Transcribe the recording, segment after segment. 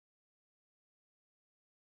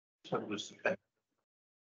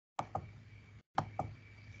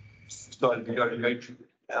Started to go engagement.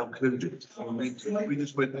 How could it? We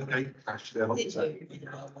just went the gate crashed out. We're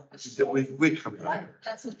coming out.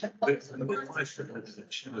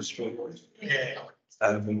 She was struggling. Yeah.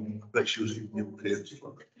 But she was nuclear a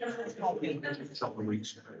couple of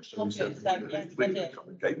weeks ago. So we said,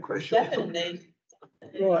 gate crash. Definitely.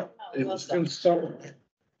 Right, it was going to start.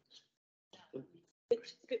 Good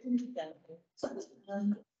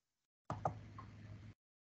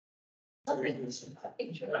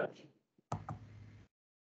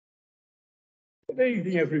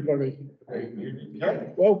evening, everybody.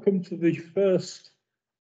 Welcome to the first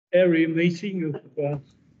area meeting of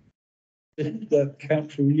this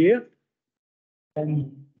council year.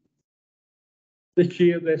 This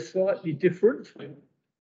year they're slightly different,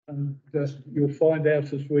 and you'll find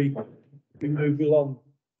out as we move along.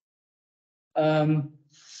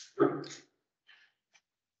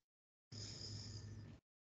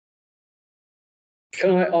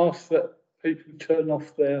 Can I ask that people turn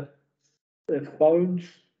off their phones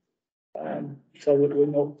so that we're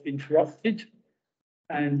not interrupted,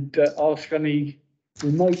 and ask any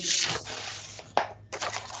remote,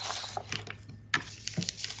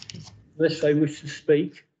 unless they wish to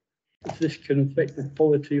speak, as this can affect the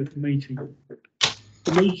quality of the meeting.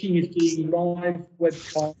 The meeting is being live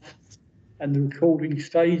webcast and the recording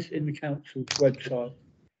stays in the council's website.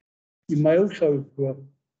 You may also we're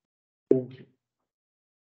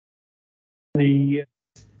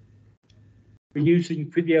using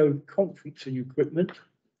video conferencing equipment,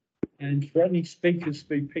 and for any speakers to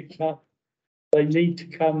be picked up, they need to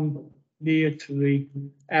come near to the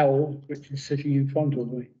owl which is sitting in front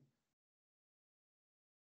of me.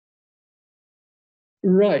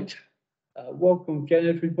 Right, welcome again,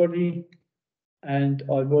 everybody. And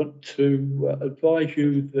I want to advise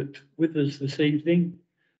you that with us this evening,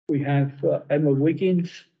 we have Emma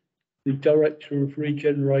Wiggins, the Director of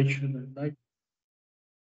Regeneration and Nature.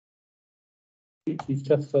 She's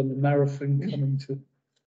just on the marathon coming to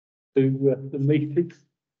the meeting.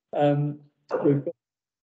 We've got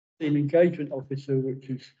the Engagement Officer, which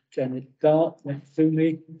is Janet Dart, next to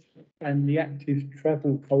me, and the Active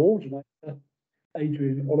Travel Coordinator,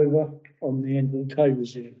 Adrian Oliver, on the end of the table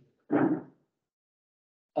here.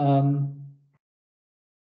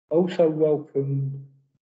 Also welcome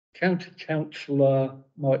County Councillor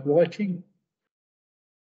Mike Whiting,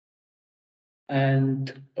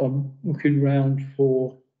 and I'm looking round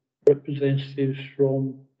for representatives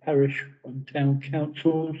from parish and town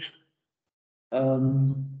councils.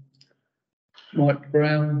 Mike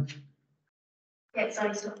Brown. Yes,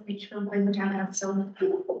 sorry, Stockbridge from Queenwood Town Council.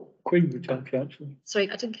 Queenwood Town Council. Sorry,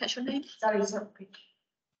 I didn't catch your name. Sorry, Stockbridge.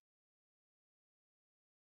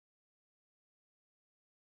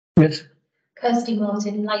 Yes. Kirsty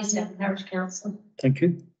Martin, Leystown Parish Council. Thank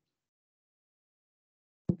you.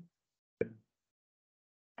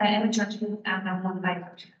 Emma Judgment and I'm on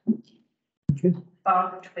Parish. Thank you.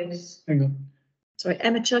 Barbara Twist. Hang on. Sorry,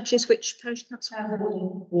 Emma Judges, which parish council?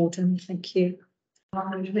 Warden. Warden, thank you.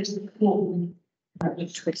 Barbara Twist. Warden. Barbara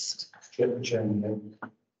Twist. Chairman. Chairman.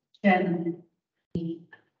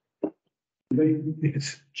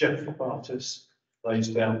 Yes. Jeff Bartis,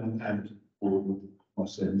 Leystown and Warden, my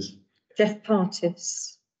sins. Jeff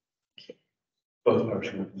Partis. Both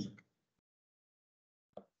parish members.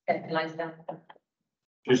 Leystown.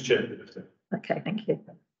 Just Chairman. Okay, thank you.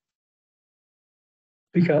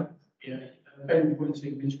 Pick up. Yeah. Ben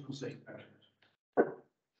Quincy, Municipal Secretary.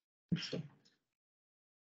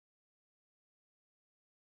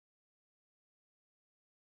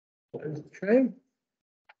 Okay.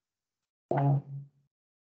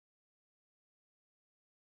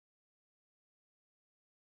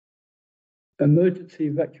 Emergency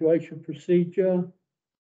evacuation procedure.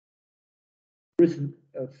 There isn't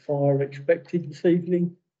a fire expected this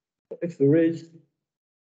evening, but if there is,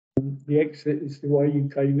 the exit is the way you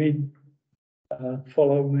came in.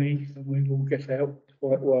 Follow me and we will get out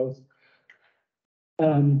quite well.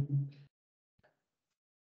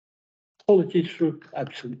 Apologies for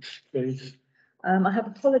absence, please. I have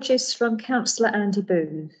apologies from Councillor Andy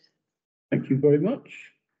Booth. Thank you very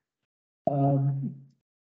much.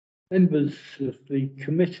 Members of the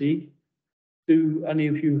committee, do any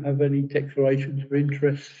of you have any declarations of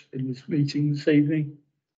interest in this meeting this evening?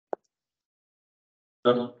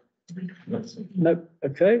 No. No,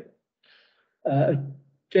 okay.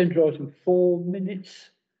 Agenda item 4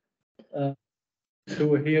 minutes. So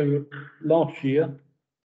we're here last year.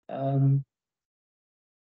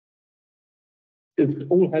 We've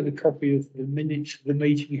all had a copy of the minutes of the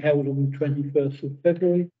meeting held on the 21st of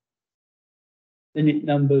February. Minute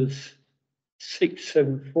numbers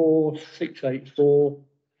 674, 684,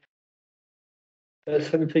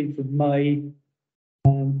 17th of May,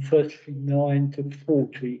 39 to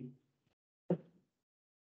 40.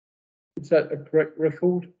 Is that a correct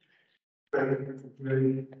record?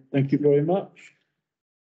 Thank you very much.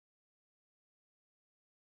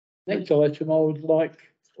 Next item, I would like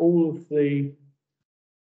all of the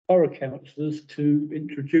borough councillors to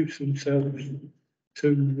introduce themselves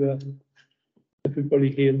to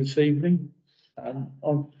everybody here this evening.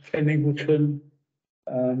 I'm Ken Ingleton,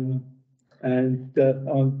 and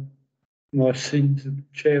I'm my sins as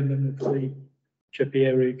chairman of the Sheppey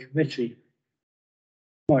Area Committee.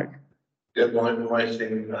 Mike. Yeah, I'm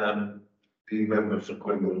writing the members of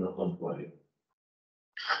Quinlan on way.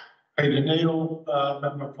 Hayley Neal,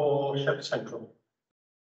 member for Sheppey Central.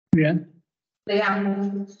 Yeah.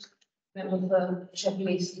 Leanne, member for Sheppey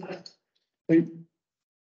East.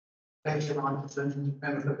 Benjamin Anderson,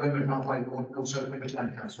 member for Birmingham Halfway Board, also member of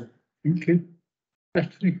Town Council. Thank you.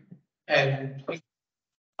 Bethany. I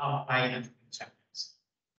am.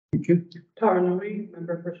 Thank you Coronary,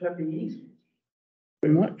 member for Sheppey East.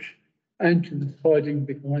 very much. Angela hiding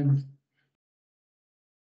behind.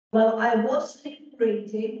 Well, I wasn't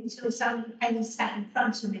reading until some pens sat in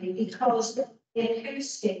front of me because the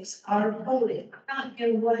acoustics are appalling. I can't hear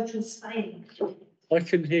a word you're saying. I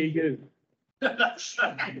can hear you. And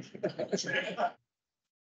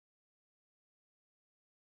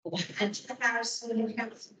to the Harrison and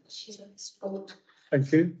Council, she's on the spot.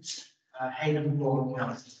 Thank you. Hayden Board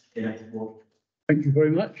Council. Thank you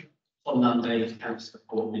very much. On Monday, council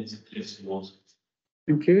appointments and police awards.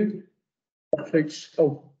 Thank you. I think,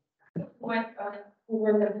 oh,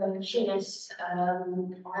 Remember Sheerness,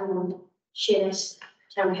 I'm on Sheerness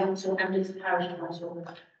Town Council and Luton Parish Council.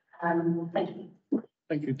 Thank you.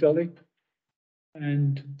 thank you, Dolly.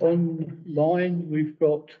 And online, we've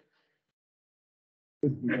got.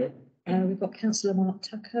 We've got Councillor Mark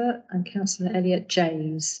Tucker and Councillor Elliot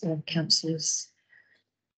Jays, councillors.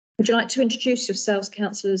 Would you like to introduce yourselves,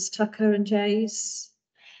 Councillors Tucker and Jays?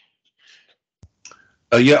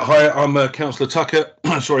 Yeah, hi, I'm Councillor Tucker.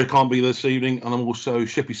 Sorry I can't be there this evening, and I'm also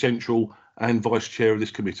Sheppey Central and Vice Chair of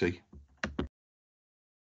this committee.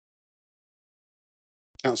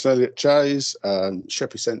 Councillor Elliot Jays,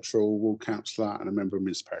 Sheppey Central, Ward Councillor and a member of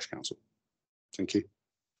Minster Parish Council. Thank you.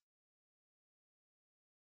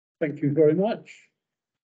 Thank you very much.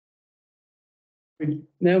 We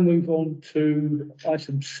now move on to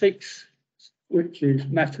item 6, which is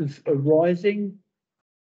matters arising.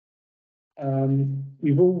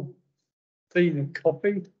 You've all seen a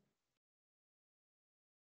copy.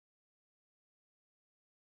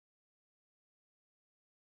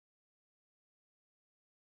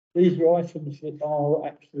 These are items that are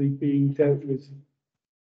actually being dealt with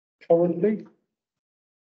currently.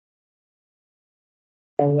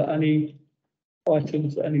 Are there any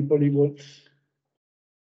items that anybody wants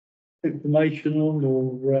information on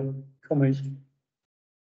or comment?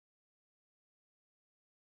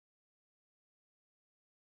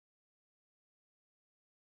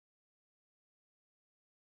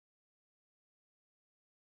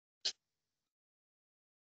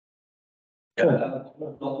 Not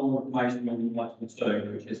all information on the item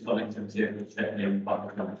two, which is connectivity of the Sheppey and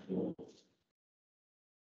public transport.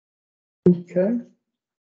 Okay.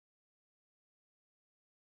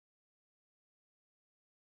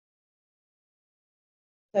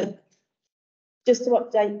 So just to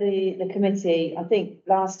update the committee, I think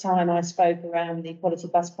last time I spoke around the Quality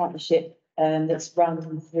Bus Partnership that's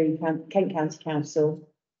run through Kent County Council.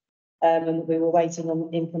 And we were waiting on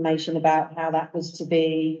information about how that was to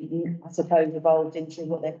be, I suppose, evolved into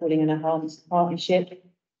what they're calling an enhanced partnership.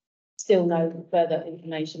 Still no further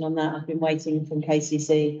information on that. I've been waiting from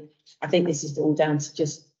KCC. I think this is all down to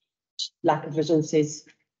just lack of resources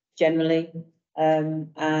generally.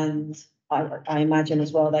 And I imagine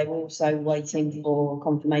as well, they were also waiting for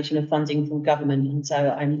confirmation of funding from government. And so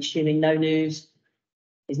I'm assuming no news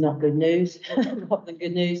is not good news, rather than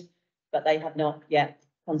good news, but they have not yet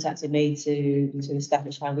contacted me to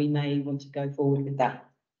establish how we may want to go forward with that.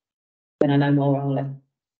 When I know more, I'll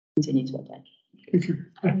continue to update. Thank you.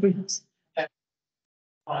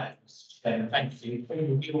 Right, thank you. We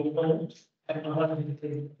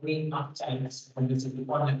updates on this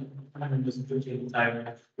one members of the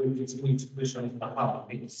town, we continue to push on his behalf.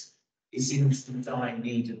 It seems to die in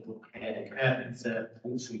need of repair. The curtains are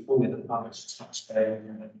literally falling apart, touch there,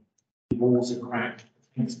 the walls are cracked,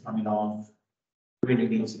 things coming off. Really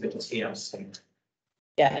needs a bit of TLC.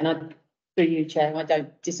 Yeah, and I've through you, Chair, I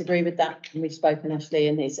don't disagree with that. And we've spoken, Ashley,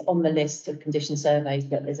 and it's on the list of condition surveys,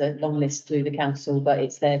 but there's a long list through the council, but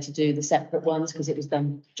it's there to do the separate ones because it was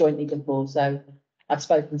done jointly before. So I've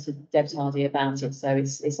spoken to Debs Hardy about it, so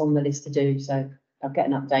it's on the list to do. So I'll get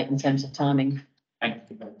an update in terms of timing. Thank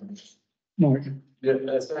you very much. Mike,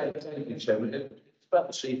 Yeah, thank you, Chairman. It's about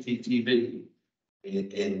the CCTV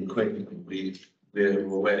in Queen. We're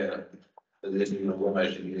aware that there's been a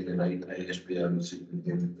rising in ASBOs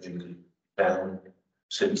in town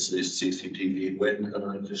since this CCTV went, and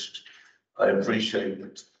I appreciate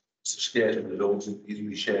that it's scared of the laws that need to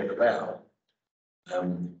be shared about.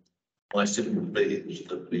 My simple plea is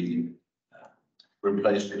that we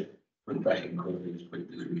replace it, put it back in quickly as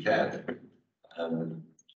we can.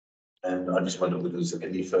 And I just wonder whether there's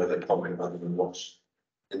any further comment other than what's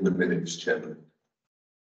in the minutes, Chairman.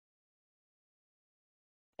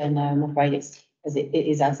 And I'm afraid it's as it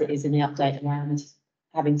is in the update around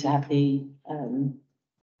having to have the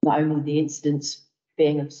not only the incidents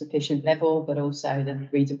being of sufficient level, but also the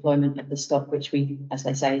redeployment of the stock, which we, as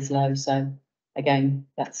they say, is low. So again,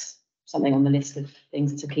 that's something on the list of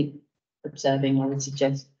things to keep observing, I would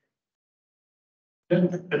suggest.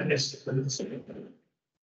 There's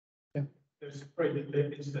very little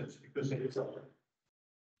incidents because it's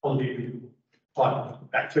on the type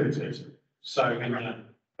activities. So in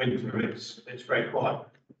winter, it's very quiet.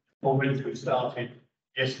 Already we started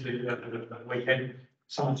yesterday, the weekend,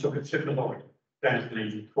 someone took a tipper lorry down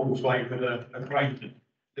the causeway with a crane.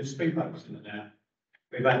 There's speedboats in there now.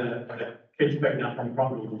 We've had a kids picking up on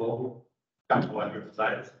front of the wall, don't know whether it's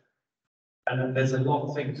that. And then there's a lot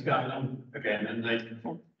of things going on again, and they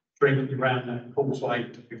drinking around the causeway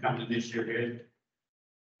becoming an issue here.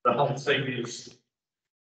 The whole thing is,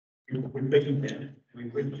 we've been there, we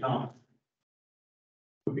really can't.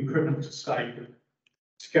 It would be criminal to stay, to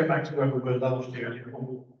get back to where we were last year,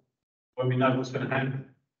 when we know what's going to happen.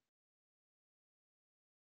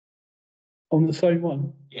 on the same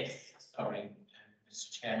one? Yes, sorry,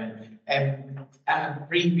 Mr. Chairman. At a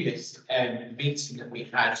previous meeting that we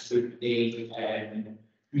had with the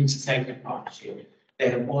community safety partnership,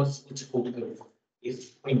 there was a talk of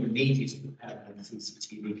if we needed a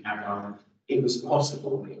CCTV camera, it was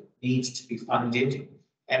possible, it needs to be funded.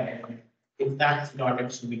 If that's the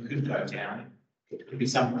direction we could go down, it could be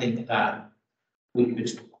something that we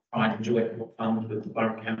could try and jointly fund with the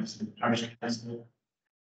borough council and parish council.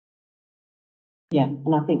 Yeah,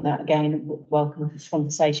 and I think that again, welcome this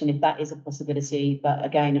conversation if that is a possibility. But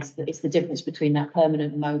again, it's the difference between that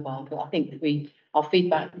permanent and mobile. But I think that I'll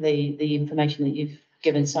feedback the information that you've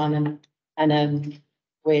given, Simon, and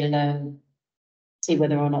we'll see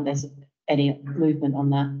whether or not there's any movement on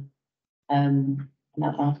that. And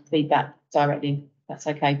I'll feedback directly. That's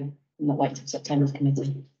okay. I'm not waiting till September's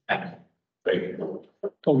committee. Thank you.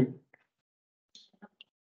 Colin,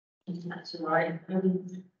 That's all right.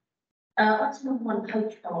 That's number one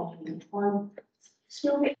coach argument. I'm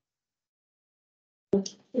still mentioning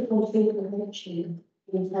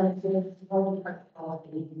in terms of the whole coach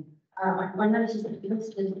argument. I noticed that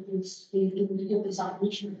because this definition is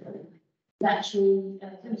actually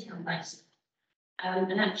town based.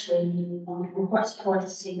 And actually, I'm quite surprised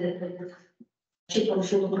to see that the ship on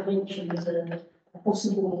shore convention is a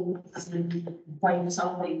possible way of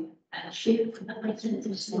solving a ship. That makes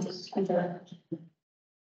sense.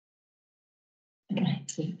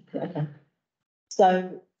 Okay.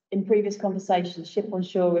 So in previous conversations, Ship on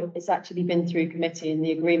Shore, it's actually been through committee and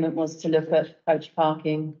the agreement was to look at coach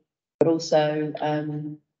parking, but also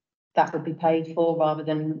that would be paid for rather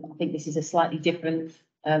than, I think this is a slightly different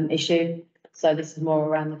issue. So this is more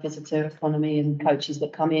around the visitor economy and coaches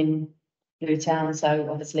that come in through town. So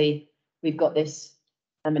obviously we've got this,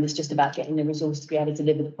 and it's just about getting the resource to be able to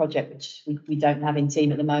deliver the project, which we don't have in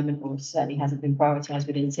team at the moment, or certainly hasn't been prioritised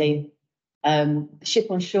within team. The Ship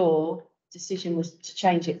on Shore decision was to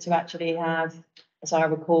change it to actually have, as I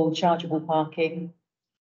recall, chargeable parking,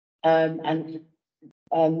 and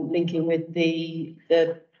linking with the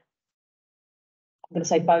I'm going to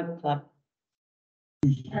say boat club.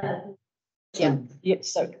 Yeah.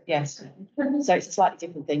 So yes. So it's a slightly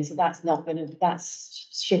different thing. So that's not going to. That's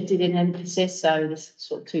shifted in emphasis. So there's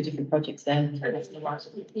sort of two different projects there.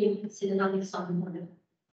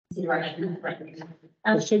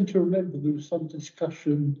 I seem to remember there was some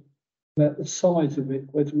discussion about the size of it,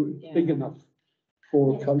 whether it was big enough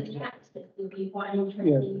for a coach. Would be quite an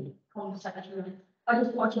interesting conversation. I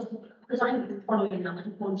just because I haven't been following that, I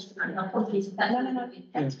just wanted to know. Apologies if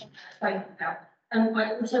that's spoken about.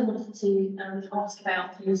 I also wanted to ask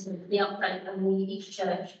about the update on the East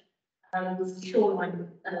Church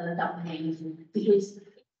shoreline campaign, because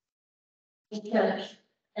the church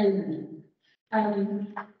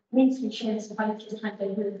Ministry chairs both just had their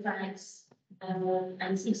blue flags,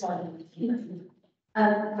 and seaside.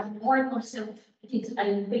 I myself did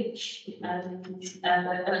a beach,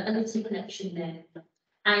 a little collection there.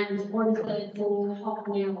 And I was there for half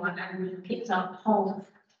an hour and we picked up half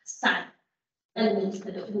sad elements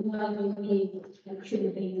that were no illegal and should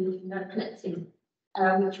have been collected,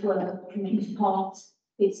 which were computer parts,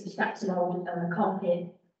 bits of scraps of old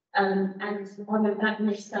carpet. And I went back the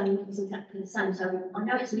next day and it was exactly the same. So I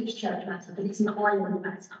know it's a mixed church matter, but it's an island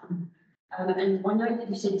matter. And I know that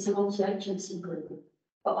you said it's a multi-agency group,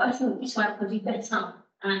 but I think this way I could be better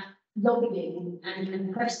at lobbying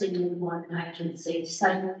and pressing the environment agency to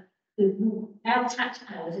say that our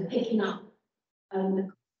taxpayers are picking up what's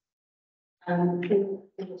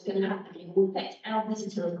going to happen. It will affect our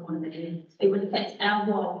visitor economy, it will affect our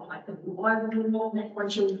wildlife. I will not let my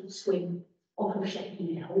children swim off of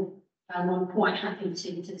Sheppey now. I'm quite happy to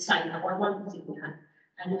say that I won't do that.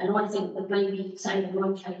 And I think that maybe saying a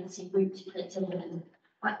located route to collect evidence,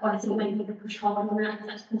 I think maybe we could push hard on that if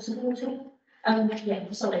that's possible too. Yeah,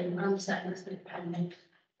 sorry, I understand that's the plan.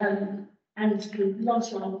 And the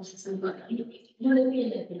last one I wanted to say, but will there be a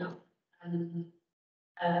living up?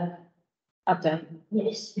 Update.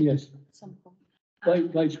 Yes. Yes, At some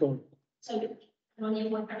point. later on. So can I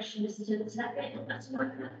leave my questions to that bit? That's my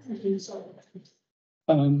question. Sorry.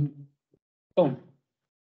 Tom,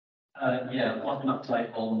 Yeah, I'd like an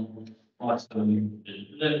update on item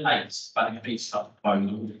the 8, about the beach stuff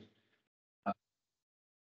proposal.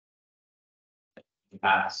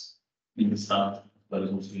 As Minister, but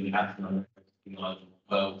it's also going to happen on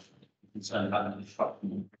well, concerned about the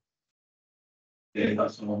disruption. Yeah,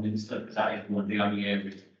 that's on Minister, because that is one of the only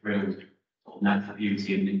areas of real sort of natural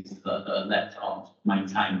beauty and things that are left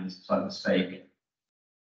unmaintained, so to speak.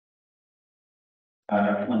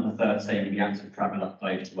 Number 13, the answer travel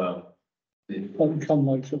update as well. that will come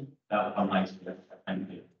later. That will come later. Thank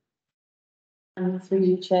you. Through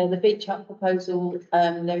you, Chair, the beach hut proposal,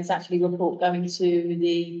 there is actually a report going to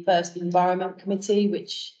the first Environment Committee,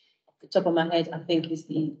 which off the top of my head, I think is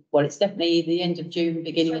it's definitely the end of June,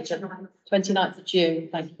 beginning of 29th of June.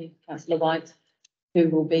 Thank you, Councillor White, who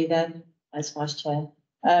will be there as Vice Chair.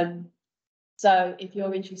 So if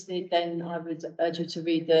you're interested, then I would urge you to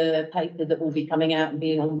read the paper that will be coming out and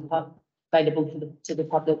being available to the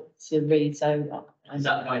public to read. So Is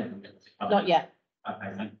that available? not yet.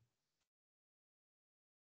 Okay, thank you.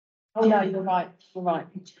 Oh, no, you're right. You're right.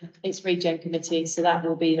 It's Regen Committee, so that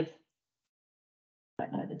will be I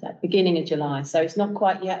don't know the date, beginning of July. So it's not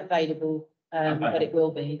quite yet available, but it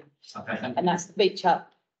will be. Okay, thank you. And that's the beach hut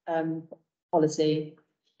policy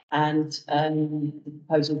and the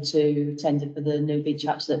proposal to tender for the new beach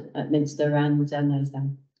huts at Minster and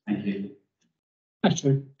Nosedown. Thank you.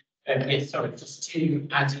 Actually, Yes, sorry, just to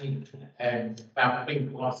add in, about, I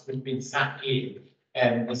think whilst we've been sat here,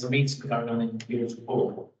 there's a meeting going on in the Fields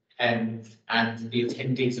Hall, and the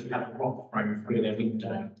attendees have had a rock thrown through their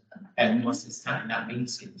window, whilst they're sat in that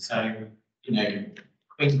meeting, so, you know,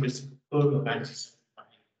 Queensbury's full of anticipation.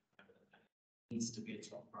 Needs to be a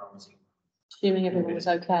top priority. Assuming everyone was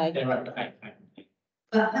okay. They're okay, thank you.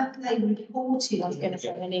 But have they reported? I was going to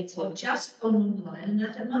say they need Or to. just gone online and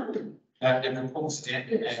had a moment? They've reported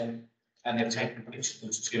it, and they've taken pictures of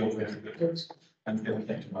the children, and they'll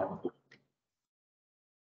get them up.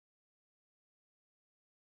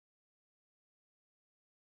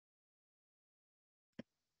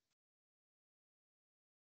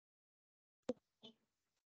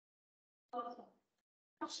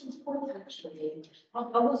 Questions for you, actually. I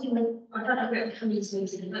was in the, I don't know where it comes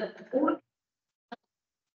meeting, but all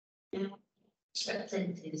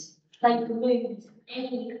representatives, they removed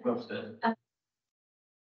any. Well said. I'd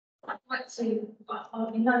like to,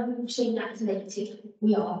 I know we've seen that as negative,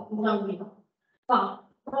 we are, but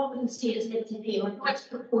rather than see it as negative here, I'd like to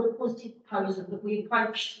put forward a positive proposal that we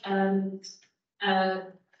approach,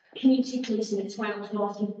 community policing as well, to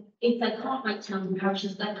ask them if they can't make towns and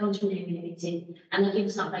parishes, they come to an area meeting and they give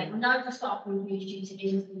us an update. I know the staff review is due to be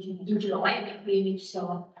in July, and it could be a new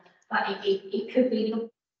staff, but it could be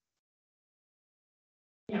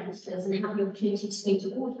councillors and have the opportunity to speak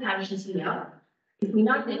to all the parishes here. If we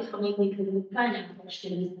know they're coming, we can plan our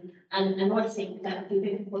questions, and I think that would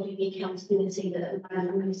be everybody the accountability that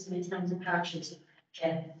we're missing in terms of parishes.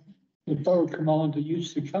 Chair. the borough commander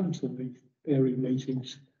used to come to the area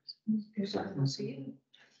meetings.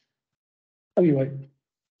 Anyway,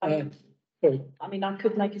 sorry. I mean, I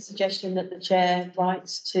could make a suggestion that the chair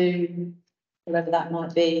writes to whoever that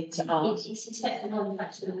might be to ask It's expected on the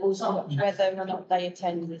fact that also. whether or not they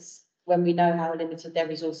attend this when we know how limited their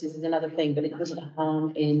resources is another thing, but it doesn't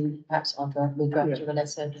harm in perhaps our draft, we'll draft you a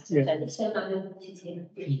letter. Yeah. Then So like the volunteer,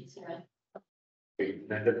 so.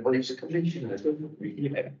 Everybody's a commissioner, don't we?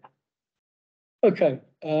 Yeah. Okay,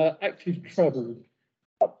 active travel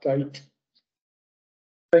update.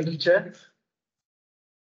 Thank you, Chair.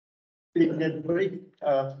 Good evening, everybody.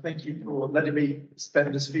 Thank you for letting me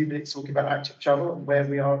spend just a few minutes talking about active travel and where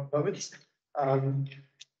we are at the moment.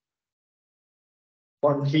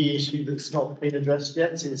 One key issue that's not been addressed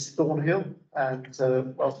yet is Thornhill, and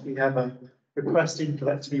whilst we have a request in for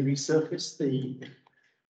that to be resurfaced, the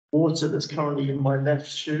water that's currently in my left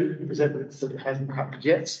shoe is evidence that it hasn't happened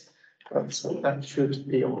yet, but that should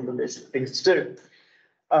be on the list of things to do.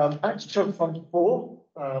 Active Travel Fund 4,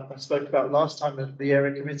 I spoke about last time at the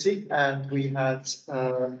area committee, and we had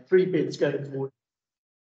 3 bids going forward.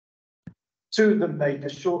 2 of them made the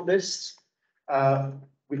shortlist,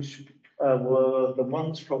 which were the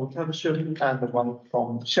ones from Caversham and the one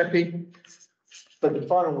from Sheppey. But the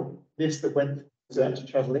final list that went to Active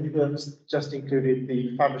Travel England just included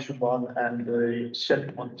the Faversham one, and the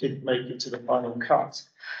Sheppey one didn't make it to the final cut.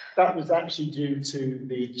 That was actually due to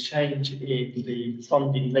the change in the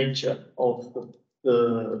funding nature of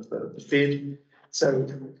the bid. So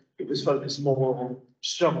it was focused more on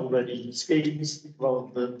shovel-ready schemes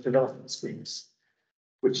rather than development schemes,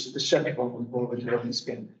 which the Sheppey one was more of a development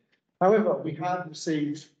scheme. However, we have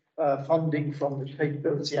received funding from the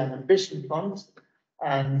Capability and Ambition Fund,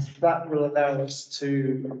 and that will allow us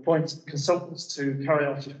to appoint consultants to carry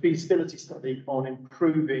out a feasibility study on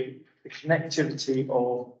improving the connectivity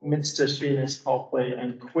of Minster, Sheerness, Parkway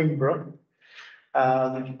and Queenborough,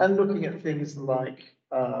 and looking at things like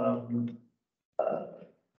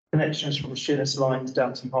connections from the Sheerness lines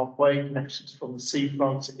down to Parkway, connections from the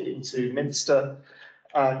seafront into Minster,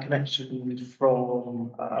 connection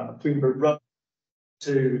from Queenborough Road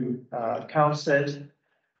to Cowstead,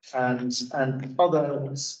 and other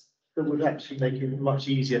elements that would actually make it much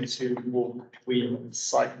easier to walk, wheel and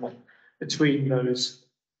cycle between those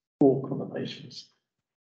 4 combinations.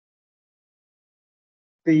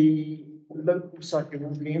 The local cycling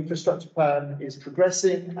walking infrastructure plan is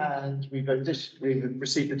progressing, and we've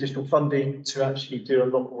received additional funding to actually do a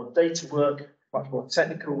lot more data work, much more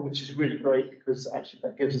technical, which is really great because actually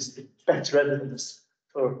that gives us better evidence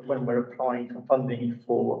for when we're applying for funding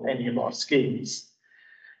for any of our schemes.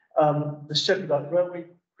 The Sheppey Light Railway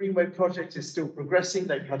Greenway project is still progressing.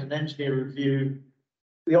 They've had an engineer review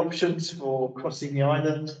the options for crossing the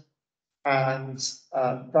island, and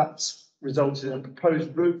that's resulted in a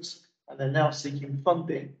proposed route, and they're now seeking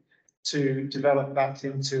funding to develop that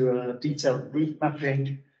into a detailed route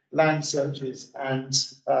mapping, land searches, and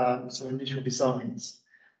some initial designs,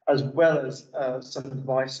 as well as some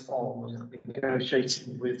advice on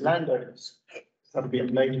negotiating with landowners. That'll be a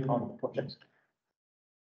major part of the project.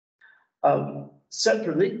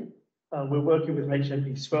 Separately, we're working with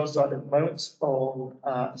HMP Swellside at the moment on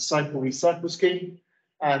a cycle recycle scheme,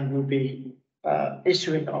 and we'll be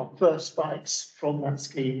issuing our first bikes from that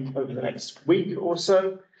scheme over the next week or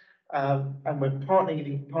so. And we're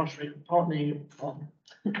partnering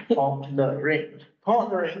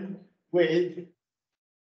with,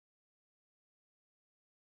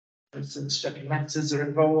 for instance, Sheppey Matters are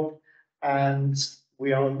involved, and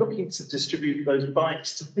we are looking to distribute those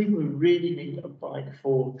bikes to people who really need a bike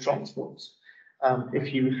for transport.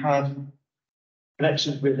 If you have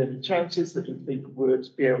connections with any charities that you think would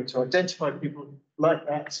be able to identify people like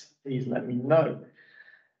that, please let me know.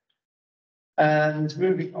 And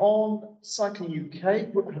moving on, Cycling UK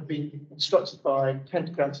have been instructed by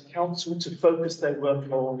Kent County Council to focus their work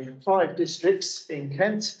on 5 districts in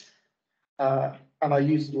Kent. And I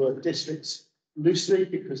use the word districts loosely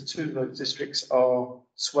because 2 of those districts are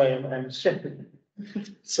Swale and Sheppey.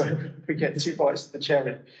 So we get 2 bites of the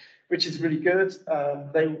cherry, which is really good.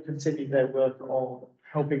 They will continue their work on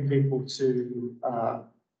helping people to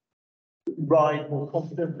ride more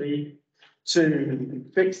confidently, to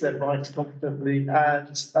fix their bikes confidently,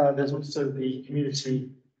 and there's also the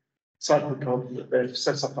community cycle club that they've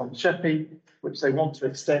set up on Sheppey, which they want to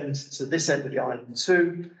extend to this end of the island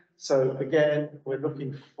too. So again, we're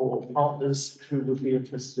looking for partners who would be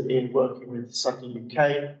interested in working with Cycling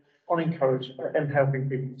UK on encouraging and helping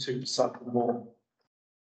people to cycle more.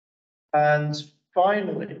 And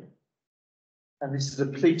finally, and this is a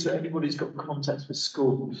plea to anybody who's got contacts with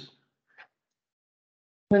schools.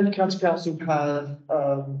 Kent County Council have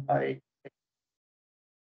a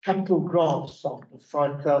capital grant fund of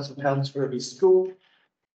 £5,000 for every school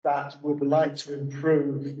that would like to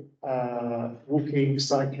improve walking,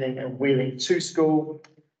 cycling and wheeling to school.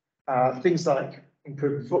 Things like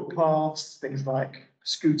improving footpaths, things like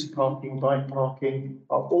scooter parking, bike parking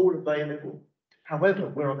are all available. However,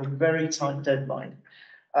 we're on a very tight deadline.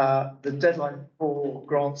 The deadline for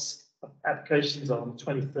grants applications are on the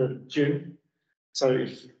 23rd of June. So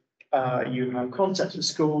if you have contact with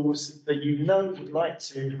schools that you know would like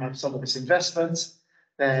to have some of this investment,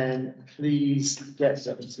 then please get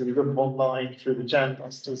them to them online through the Jan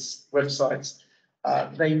Busters website.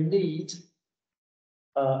 They need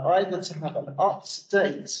either to have an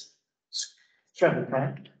up-to-date travel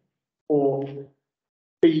plan or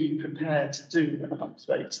be prepared to do an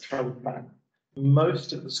up-to-date travel plan.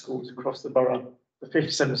 Most of the schools across the borough, the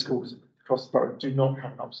 57 schools across the borough, do not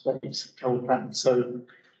have an up-to-date travel plan. So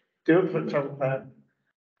do a travel plan,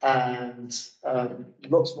 and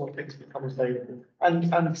lots more things become available.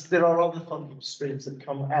 And there are other funding streams that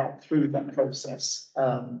come out through that process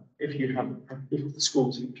if the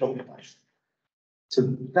schools have travel plans. So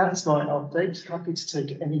that's my update. Happy to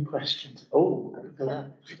take any questions. Oh, look at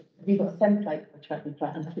that. Have you got a template for travel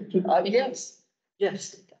plan?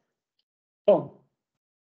 Yes. Tom,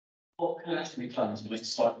 What can actually be done to make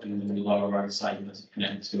cycling in the lower road safer to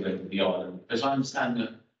connect to the island? Because I understand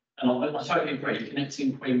that, and I totally agree,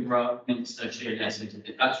 connecting Queenborough, Minster, Sheerness,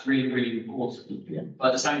 that's really, really important. Yeah. But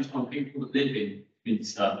at the same time, people that live in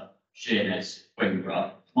Minster, Sheerness,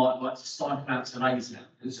 Queenborough might like to cycle out to Laysdown.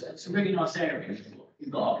 It's a really nice area. You've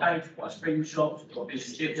got arcades, you've got spring shops, you've got fish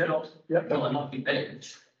and chip shops, you've got a lovely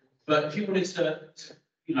beach. But if you wanted to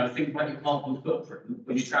think about your carbon footprint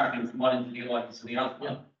when you're travelling from one end of the island to the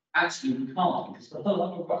other, actually we can't, because the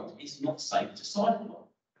lower road is not safe to cycle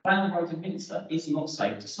on. Down the road in Minster is not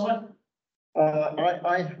safe to cycle. When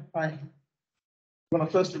I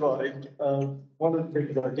first arrived, one of the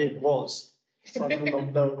things I did was cycle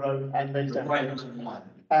along the road and then down.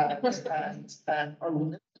 And I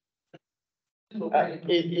will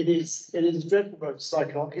it is a dreadful road to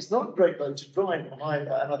cycle on. It's not a great road to drive on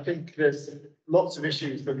either, and I think there's lots of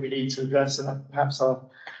issues that we need to address, and perhaps our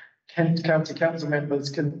Kent County Council members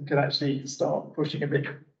can actually start pushing a bit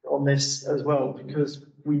on this as well, because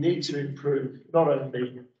we need to improve not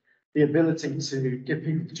only the ability to give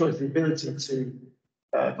people the choice, the ability to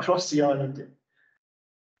cross the island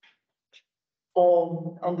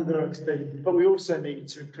under their own speed, but we also need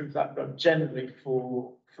to improve that road generally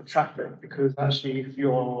for traffic, because actually if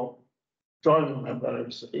you're driving on that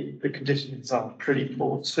road, the conditions are pretty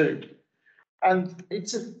poor too. And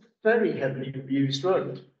it's a very heavily used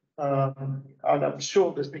road. And I'm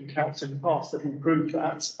sure there's been councils in the past that will prove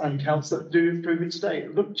that, and councils that do improve it today.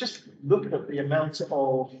 Just look at the amount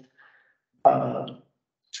of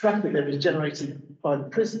traffic that is generated by the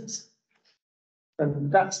prisons.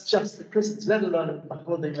 And that's just the prisons, let alone the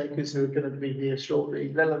holiday makers who are going to be here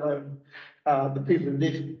shortly, let alone the people who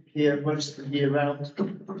live here most of the year round.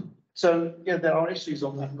 So, yeah, there are issues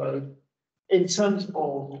on that road. In terms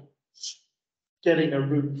of getting a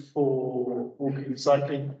route for walking and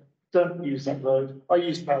cycling, don't use that road. I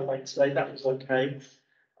used Power Lane today, that was okay.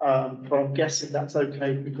 But I'm guessing that's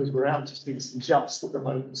okay because we're out of Stevenson just at the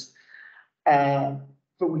moment.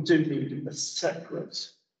 But we do need a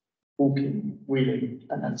separate walking, wheeling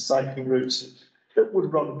and cycling routes that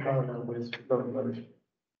would run parallel with the road.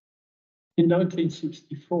 in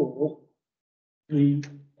 1964, the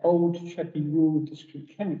old Sheppey Rural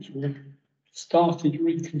District Council started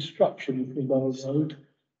reconstruction of the lower road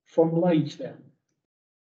from Laysdown.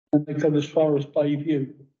 And they got as far as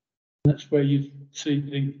Bayview. That's where you see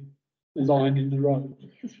the line in the road.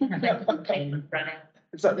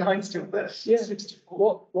 Is that line still there? Yeah.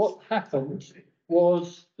 What happened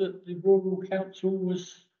was that the rural council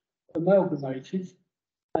was amalgamated,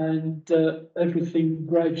 and everything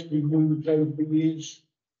gradually moved over the years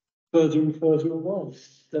further and further away.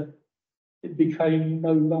 That it became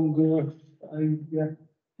no longer a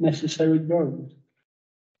necessary road.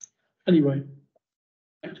 Anyway,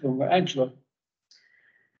 Angela.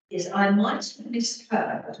 Yes, I might have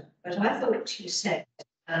misheard, but I thought you said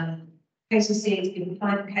KCC is giving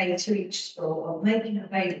 5K to each school or making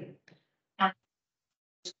available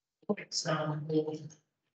for example,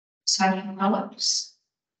 cycling parks.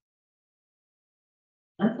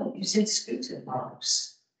 I thought you said scooter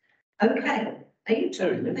parks. Okay, are you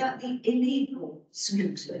talking about the illegal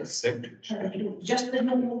scooters? Just the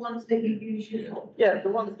normal ones that you use your? Yeah, the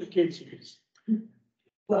ones the kids use.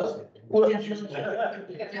 Well, the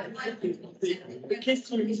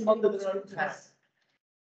kids use under their own tax.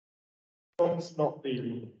 One's not the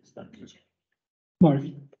illegal standards.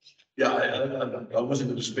 Murray. Yeah, I wasn't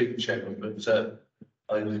going to speak, Chairman, but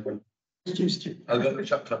I got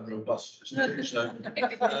chucked under a bus. So,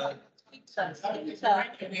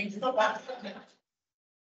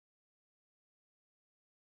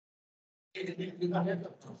 I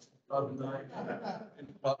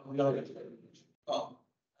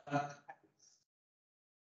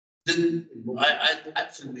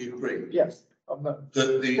absolutely agree. Yes, I'm not.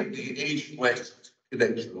 That the east-west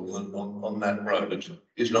connection on that road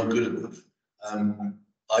is not good enough.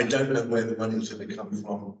 I don't know where the money's going to come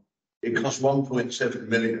from. It costs 1.7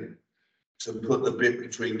 million to put the bit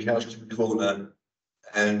between Cowston Corner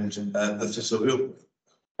and the Thistle Hill.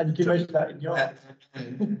 And you mentioned that in your.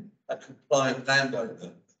 A compliant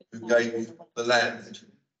landowner who gave the land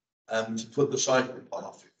to put the cycle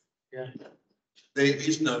path in. Yeah. There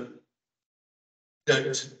is no,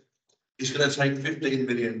 it's going to take 15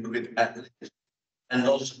 million quid at least and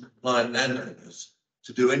lots of compliant landowners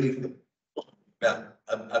to do anything about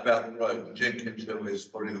the road. Jenkins Hill is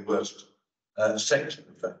probably the worst section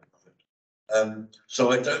of that road.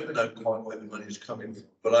 So I don't know quite where the money is coming from,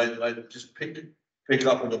 but I just pick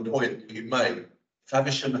up on the point that you made.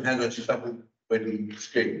 Faversham had a shovel-ready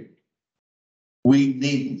scheme. We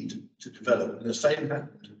need to develop, and the same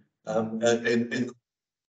happened in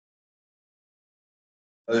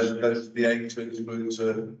goes to the A2 through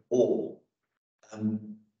to Hall.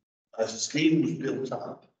 A scheme was built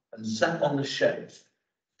up and sat on the shelf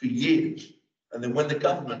for years. And then when the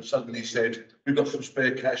government suddenly said, we've got some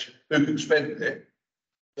spare cash, who can spend it?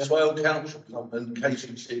 The Swale Council come and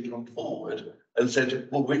KCC come forward and said,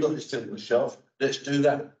 well, we've got this thing on the shelf, let's do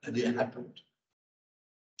that. And it happened.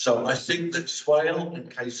 So I think that Swale and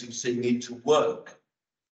KCC need to work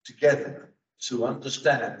together to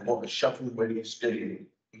understand what a shovel-ready scheme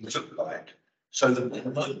would look like. So that the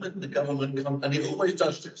moment the government comes, and it always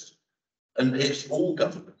does this, and it's all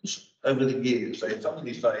governments over the years, they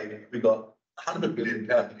suddenly say, we've got £100 million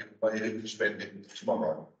to give away, who can spend it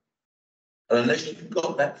tomorrow? And unless you've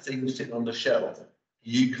got that thing sitting on the shelf,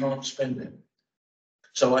 you can't spend it.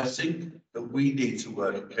 So I think that we need to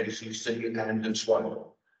work at KCC and at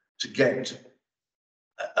Swale to get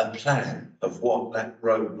a plan of what that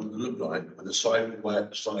road would look like with a cycleway at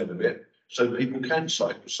the side of it, so people can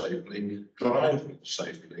cycle safely, drive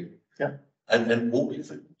safely, yeah, and walk if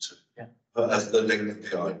they want to. Yeah. But as the length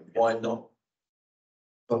of the eye, why not?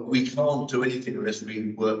 But we can't do anything unless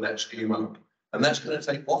we work that scheme up, and that's going to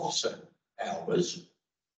take officer hours.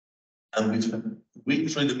 And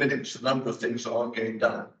we've through the minutes, a number of things that aren't getting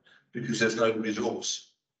done because there's no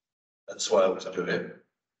resource at Swale to do it.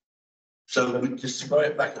 So we just throw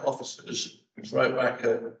it back at officers, we throw it back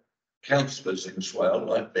at councillors in Swale,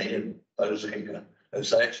 like me and those here, and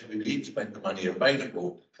say, actually, we need to make the money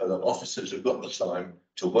available so that officers have got the time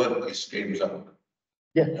to work these schemes up.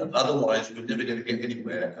 Yeah. And otherwise, we're never going to get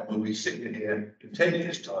anywhere, and we'll be sitting here in 10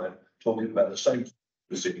 years' time talking about the same thing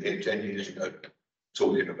we were sitting here 10 years ago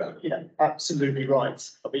talking about. Yeah, absolutely right.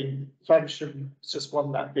 I mean, Faversham just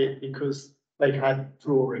won that bid because they had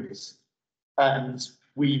drawings, and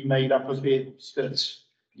we made up a bid that,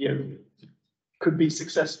 you know, could be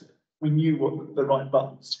successful. We knew what the right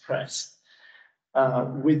buttons to press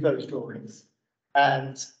with those drawings,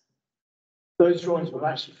 and those drawings were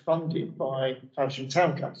actually funded by Faversham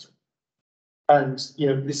Town Council. And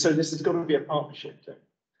you know, so this has got to be a partnership thing.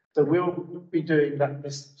 So we'll be doing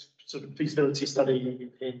this sort of feasibility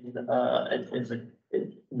study in the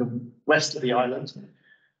west of the island.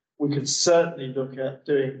 We could certainly look at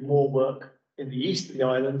doing more work in the east of the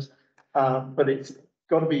island, but it's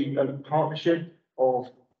got to be a partnership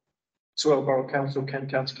of Swale Borough Council, Kent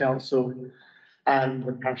County Council, and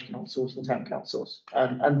the parish councils and town councils.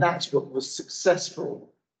 And that's what was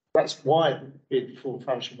successful. That's why the bid for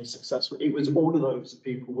Faversham was successful. It was all of those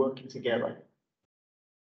people working together.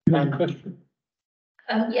 One question.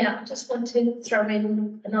 Yeah, I just want to throw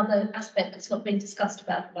in another aspect that's not been discussed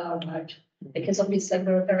about the Bower Road, because obviously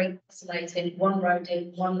we're a very isolated, one road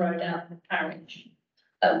in, one road out of the parish.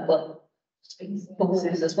 Well, for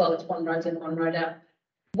horses as well, it's one road in, one road out.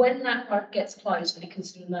 When that road gets closed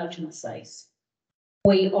because of emergencies,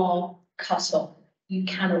 we are cut off. You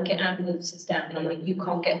cannot get ambulances down here. You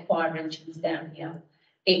can't get fire engines down here.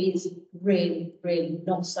 It is really, really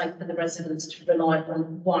not safe for the residents to rely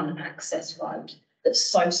on one access road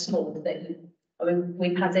that's so small that I mean,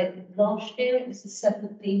 we've had it last year. It was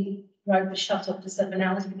the road was shut off for 7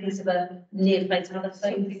 hours because of a near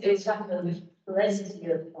fatality.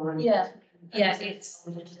 Yeah, it's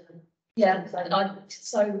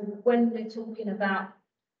so when we're talking about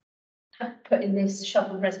putting this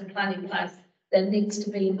shovel-ready plan in place, there needs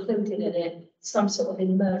to be included in it some sort of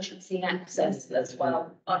emergency access as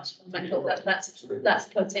well. I just want to make sure that that's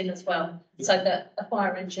put in as well, so that a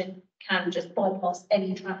fire engine can just bypass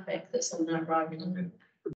any traffic that's on that road.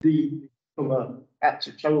 From a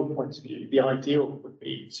actual travel point of view, the ideal would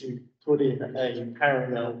be to put in a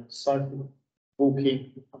parallel cycle,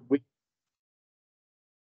 walking, and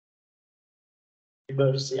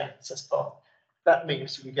emergency access path. That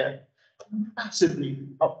means you get massively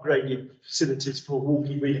upgraded facilities for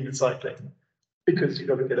walking, reading and cycling, because you've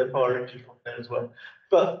got to get a fire engine from there as well.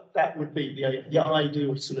 But that would be the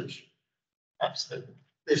ideal solution. Absolutely.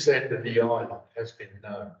 This end of the island has been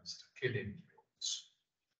known as the killing fields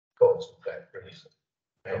because of that reason.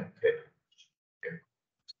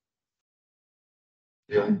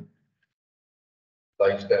 Yeah.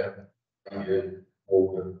 Lays down,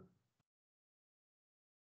 water.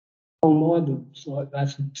 Whole island was like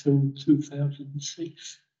that until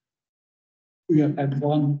 2006. We have had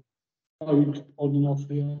one road on and off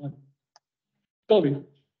the island. Sorry.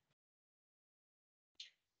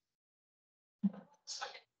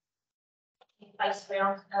 Based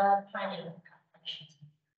around planning applications.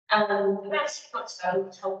 About 6 months ago, we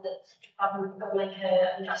were told that the government will make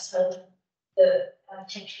an adjustment that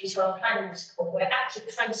potentially to our planning support, where active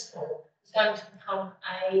transport is going to become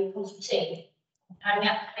a positive planning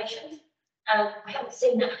application. We haven't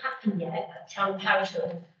seen that happen yet at town parish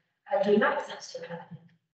level. Do you know if that's still happening?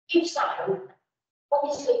 If so,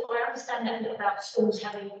 obviously I understand that bit about schools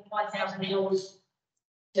having 5,000 hours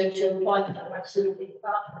to apply for that, absolutely,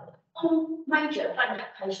 but on major planning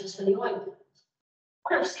applications for the island,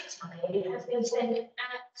 106 money has been spent at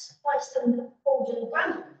Western Borden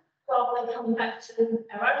Grammar, rather than coming back to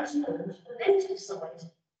our own schools for them to decide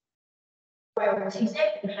where it is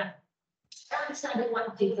they're going to have. I understand it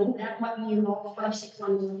might be different, that might be in more 5 6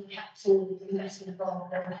 months on capital investment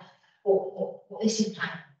or this is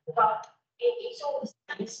planned, but it's all the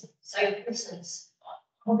same. So, for instance,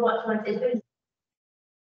 I would like to know if there's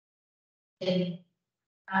been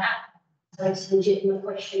so it's a legitimate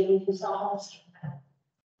question we can start asking about.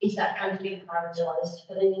 Is that going to be prioritised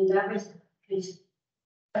for the needs of our residents? Because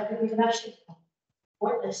we can actually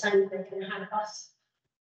what they're saying they can have us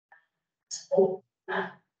support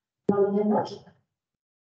that rather than not.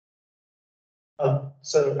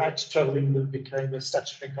 So Active Travel England became a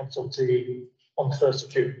statutory consultee on the 1st of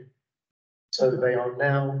June. So they are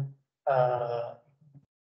now,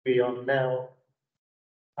 we are now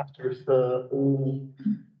have to refer all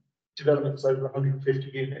developments over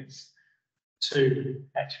 150 units to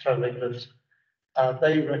Active Travel England.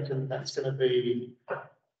 They reckon that's going to be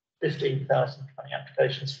 15,000 planning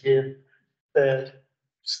applications a year.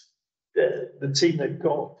 The team they've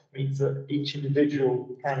got means that each individual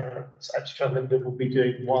planner at Active Travel England will be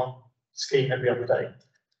doing one scheme every other day,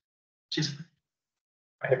 which is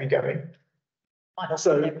heavy going.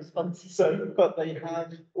 So, but they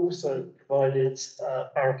have also provided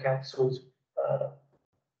borough councils,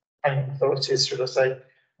 planning authorities, should I say,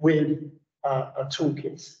 with a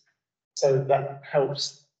toolkit, so that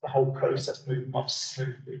helps the whole process move much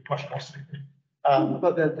more smoothly.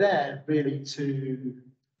 But they're there really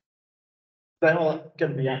they are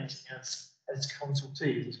going to be acting as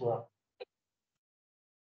consultees as well.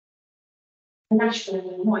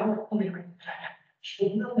 Nationally, might not be really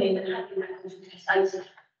actually, not mean that having that consultation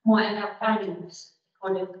might allow planners to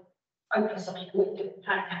kind of focus on it with different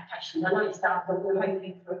planning applications. I know it's that, but we're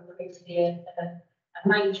hoping for it to be a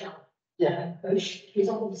major push, because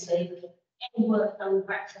obviously any work done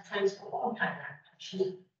for active transport on planning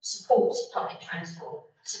application supports public transport,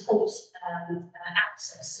 supports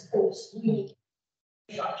access, supports really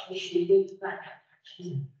infrastructure issue with planning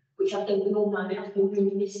applications, which I think we all know has been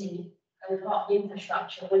really missing as part of the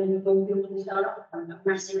infrastructure when buildings go up and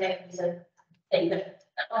massive areas of thing. But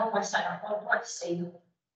like I say, I'd like to see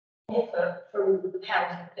effort from the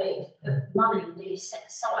powers that be, the money that is set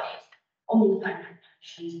aside on the planning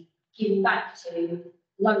applications, given back to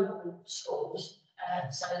local schools,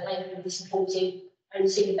 so that they can be supported and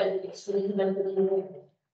see the benefits for the development in the area.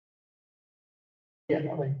 Yeah,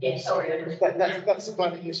 I mean, Yeah, sorry. That's a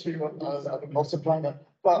planning issue. I'm not a planner,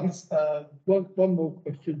 but One more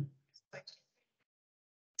question.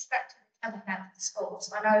 Respect to the travel plan for the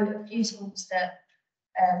schools. I know a few schools that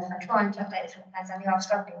are trying to update the travel plans and they are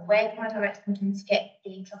struggling. Where can I direct them to get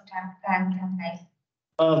the travel plan campaign?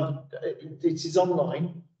 It is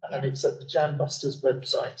online and it's at the Jam Busters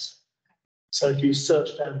website. So if you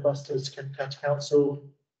search Jam Busters Kent County Council,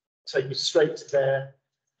 take you straight to there.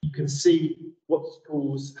 You can see what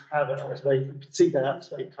schools have an up-to-date. You can see their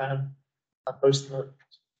up-to-date plan. Most of them are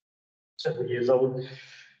several years old.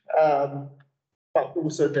 But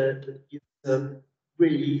also the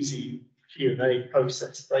really easy Q&A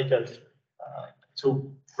process they go through. It's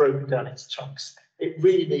all broken down into chunks. It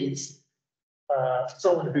really needs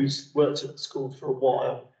someone who's worked at the school for a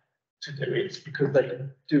while to do it because they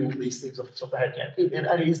can do all these things off the top of their head.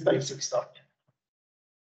 Yeah, and it is basic stuff.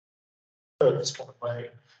 Furthest one away,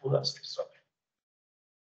 all that sort of stuff.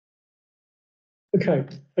 Okay,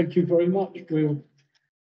 thank you very much. We'll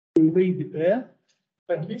leave it there.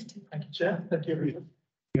 Thank you, Chair. Thank you, everyone.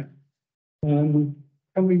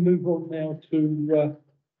 Can we move on now to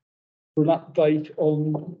for an update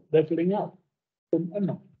on levelling up?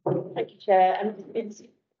 Emma. Thank you, Chair. And it's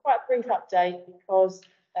quite a brief update because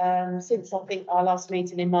since I think our last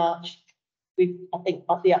meeting in March, I think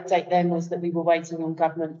the update then was that we were waiting on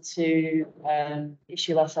government to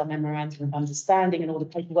issue us our memorandum of understanding and all the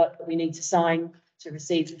paperwork that we need to sign to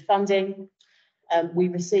receive the funding. We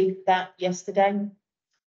received that yesterday.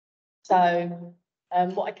 So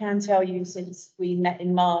what I can tell you since we met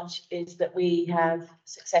in March is that we have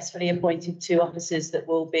successfully appointed 2 officers that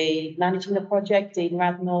will be managing the project, Dean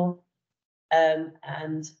Radnor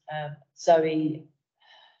and Zoe.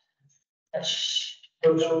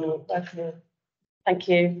 Thank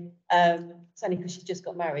you. It's only because she's just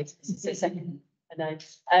got married. It's her second. I know.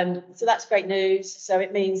 So that's great news. So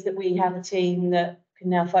it means that we have a team that can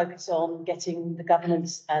now focus on getting the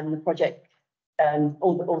governance and the project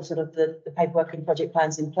all sort of the paperwork and project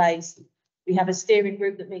plans in place. We have a steering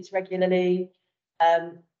group that meets regularly.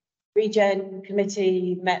 Regen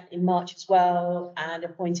committee met in March as well and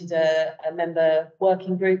appointed a member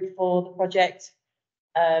working group for the project.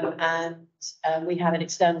 And we have an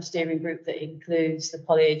external steering group that includes the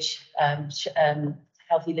college,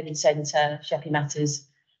 Healthy Living Centre, Sheppey Matters,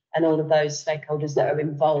 and all of those stakeholders that are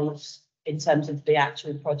involved in terms of the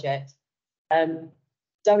actual project.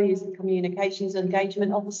 Zoe is the communications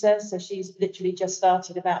engagement officer, so she's literally just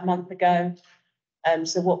started about a month ago.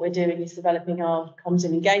 So what we're doing is developing our comms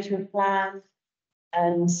and engagement plan.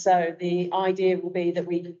 And so the idea will be that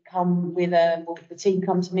we come with the team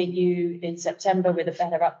come to meet you in September with a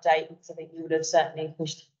better update, because I think we would have certainly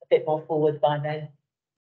pushed a bit more forward by then.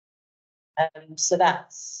 So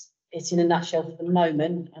that's it in a nutshell for the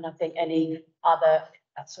moment. And I think any other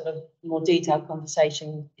sort of more detailed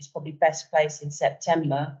conversation is probably best placed in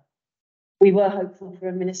September. We were hopeful for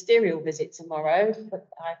a ministerial visit tomorrow, but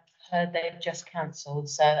I've heard they've just cancelled,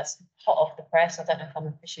 so that's hot off the press. I don't know if I'm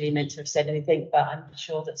officially meant to have said anything, but I'm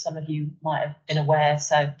sure that some of you might have been aware,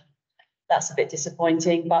 so that's a bit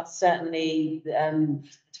disappointing. But certainly the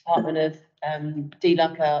Department of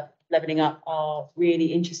DLUC Levelling Up are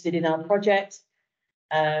really interested in our project.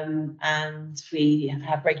 And we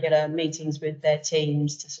have regular meetings with their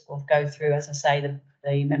teams to sort of go through, as I say,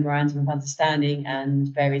 the memorandum of understanding and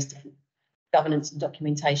various different governance and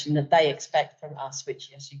documentation that they expect from us,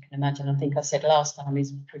 which, as you can imagine, I think I said last time,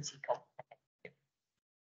 is pretty complicated.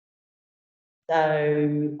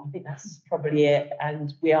 So I think that's probably it.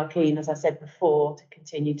 And we are keen, as I said before, to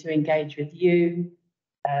continue to engage with you,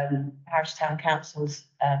 parish town councils,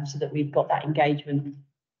 so that we've got that engagement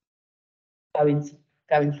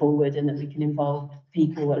going forward, and that we can involve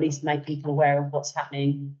people, at least make people aware of what's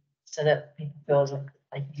happening, so that people feel that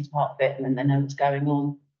they can be part of it and then they know what's going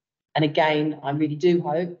on. And again, I really do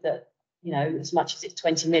hope that, you know, as much as it's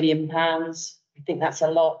 £20 million, we think that's a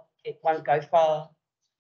lot. It won't go far,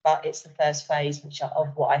 but it's the first phase of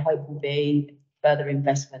what I hope will be further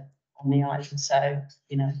investment on the island. So,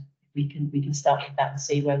 you know, we can start with that and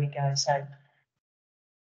see where we go. So.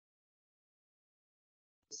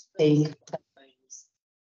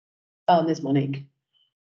 Oh, there's Monique.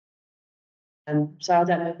 So I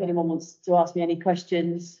don't know if anyone wants to ask me any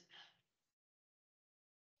questions.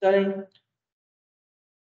 Sorry.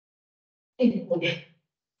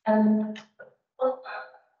 Well,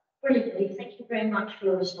 brilliantly, thank you very much for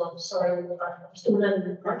your response. Sorry, I'm still learning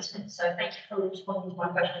the process, so thank you for responding to my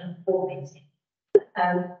question before meeting.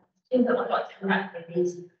 Thing that I'd like to come back with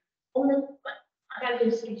is on the. I know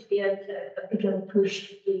there seems to be a bigger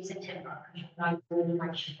push in September because you know the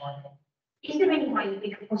information on it. Is there any way that we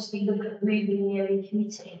could possibly look at moving the area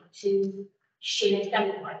committee to share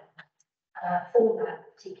gateway for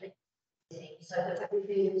that particular committee, so that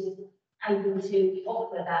everybody is able to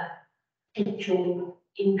offer that potential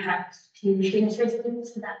impact to Sheerness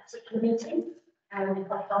residents for that particular meeting? And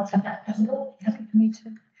if I can't have that possible, Happy for me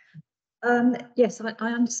to. Yes,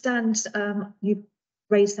 I understand you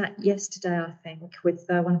raised that yesterday, I think, with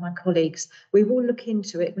one of my colleagues. We will look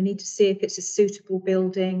into it. We need to see if it's a suitable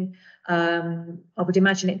building. I would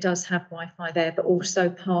imagine it does have Wi-Fi there, but also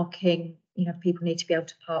parking, you know, people need to be able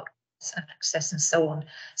to park and access and so on.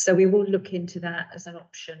 So we will look into that as an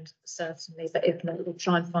option, certainly, but if not, we'll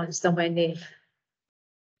try and find somewhere near.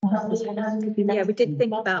 Yeah, we did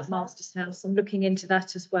think about Master's House. I'm looking into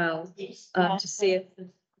that as well, to see if,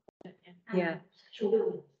 yeah.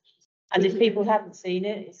 And if people haven't seen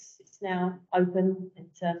it, it's now open in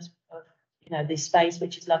terms of, you know, this space,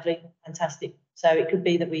 which is lovely, fantastic. So it could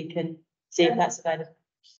be that we can see if that's available.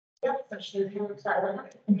 The other question is,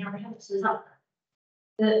 and our house was up,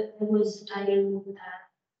 that there was a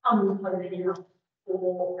fund opening up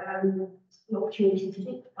for the opportunity to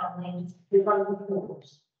do funding with one of the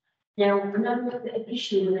boards. Now, I know that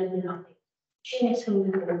initially when ended up, shared some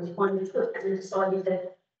of the boards, one took and decided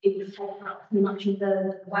that it would take up too much of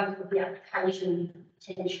the weight of the application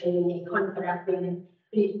potentially, and it kind of got out being,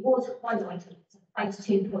 but it was highlighted as a phase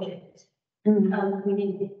 2 project. We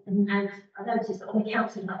needed it, and I noticed that on the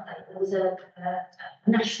council update there was a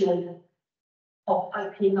national of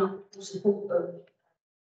opening up for support of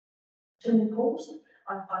swimming pools.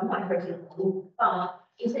 I might have read it wrong, but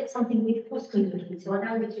is it something we've possibly looked into? I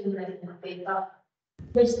know we're doing that a bit, but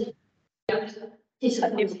there's the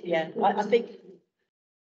disappointing. Yeah, I think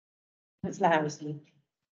it's lousy.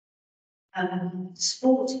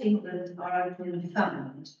 Sport England are opening a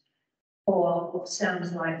fund for what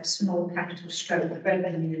sounds like small capital stroke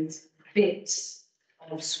revenues, bits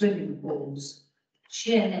of swimming pools.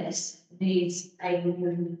 Sheerness needs a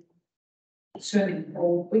new swimming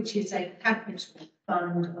pool, which is a capital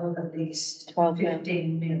fund of at least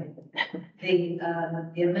 15 million.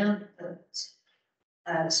 The amount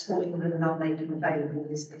that Sport England are making available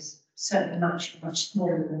is certainly much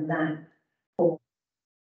smaller than that.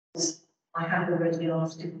 I have already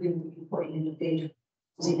asked if we would be putting in a bid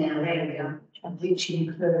in our area, which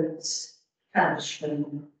includes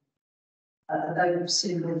Faversham,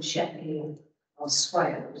 Overseas, Sheppey, or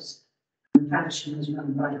Swales. And Faversham is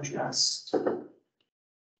run by a trust.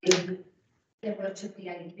 If there were to be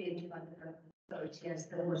a bid by the authority, as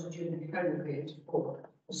there was during COVID for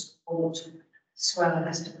sport, Swale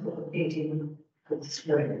has to put a bid in for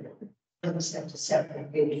 3. They must have a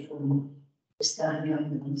separate bid from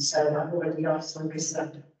and so I've already asked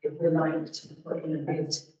Larissa if we're likely to put in a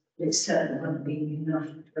bid, but it certainly won't be enough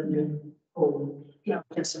for the pool. Yeah,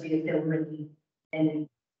 just to be if they're already in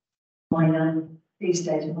minor these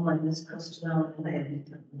days, minors cost an arm and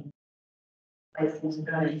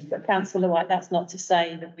But Councillor White, that's not to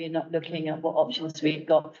say that we're not looking at what options we've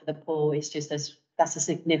got for the pool. It's just that's a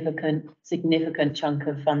significant chunk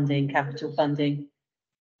of funding, capital funding.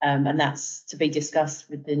 And that's to be discussed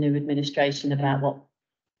with the new administration about what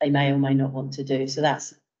they may or may not want to do. So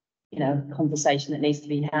that's, you know, a conversation that needs to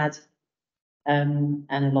be had, and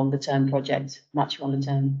a longer term project, much longer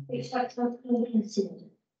term. It's like something considered.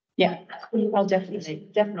 Yeah, oh, definitely.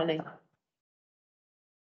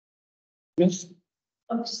 Yes,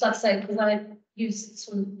 I would just like to say, because I use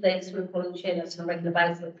some things with volunteers on a regular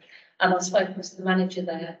basis, and I've spoken to the manager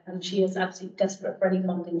there, and she is absolutely desperate for any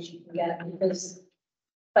funding she can get, because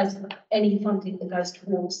basically any funding that goes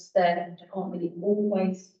towards their department, it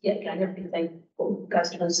always get everything goes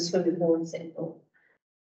towards the swimming pool and sitting pool.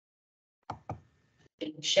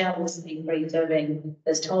 Showers have been redoing,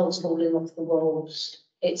 there's tiles falling off the walls,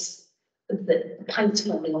 it's the paint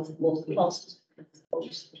falling off the walls, the plaster.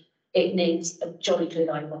 It needs a jolly good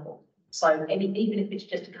overhaul. So even if it's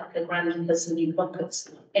just a couple of grand for some new buckets,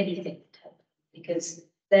 anything to help, because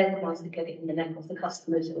they're the ones that get it in the neck of the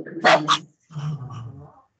customers who are complaining.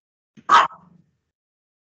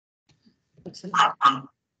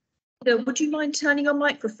 So would you mind turning your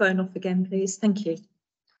microphone off again, please? Thank you.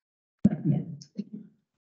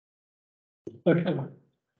 okay.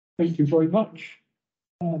 Thank you very much.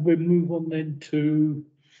 We'll move on then to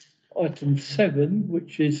item 7,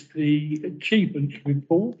 which is the achievements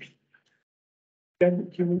report.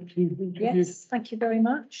 Janet, do you want to introduce? Yes, thank you very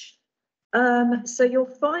much. So you'll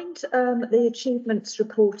find the achievements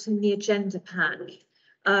report in the agenda pack.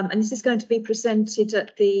 And this is going to be presented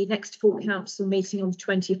at the next full council meeting on the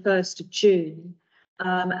 21st of June,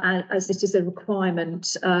 as this is a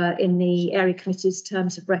requirement in the area committee's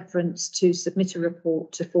terms of reference to submit a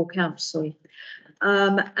report to full council.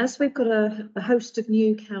 As we've got a host of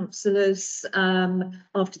new councillors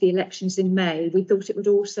after the elections in May, we thought it would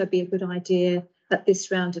also be a good idea at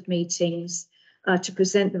this round of meetings to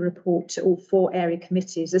present the report to all 4 area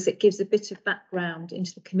committees, as it gives a bit of background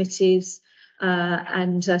into the committees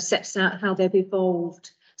and sets out how they've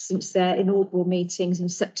evolved since their inaugural meetings in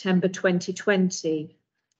September 2020.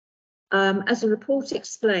 As the report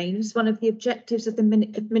explains, one of the objectives of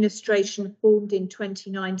the administration formed in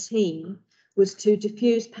 2019 was to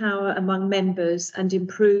diffuse power among members and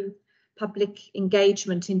improve public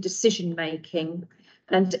engagement in decision making,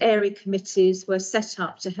 and area committees were set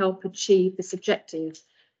up to help achieve this objective.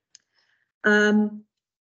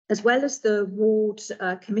 As well as the ward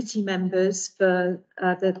committee members for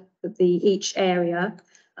each area,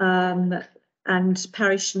 and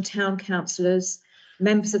parish and town councillors,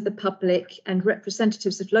 members of the public and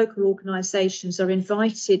representatives of local organisations are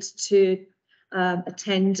invited to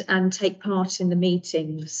attend and take part in the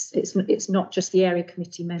meetings. It's not just the area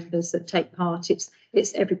committee members that take part, it's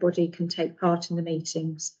everybody can take part in the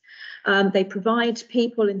meetings. They provide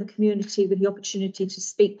people in the community with the opportunity to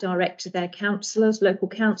speak direct to their councillors, local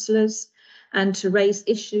councillors, and to raise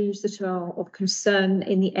issues that are of concern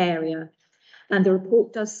in the area. And the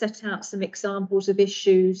report does set out some examples of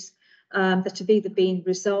issues that have either been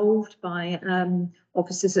resolved by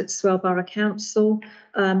officers at Swell Borough Council,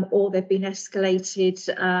 or they've been escalated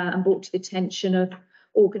and brought to the attention of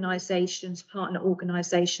organisations, partner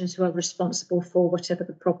organisations who are responsible for whatever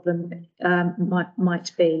the problem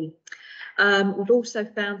might be. We've also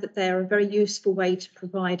found that they're a very useful way to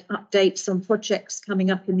provide updates on projects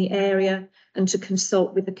coming up in the area and to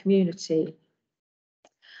consult with the community.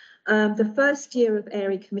 The first year of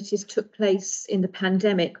area committees took place in the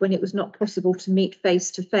pandemic when it was not possible to meet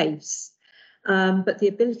face to face, but the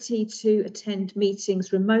ability to attend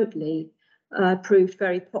meetings remotely proved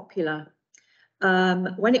very popular.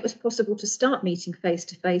 When it was possible to start meeting face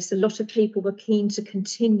to face, a lot of people were keen to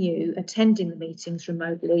continue attending the meetings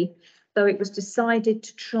remotely, so it was decided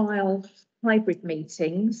to trial hybrid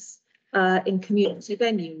meetings in community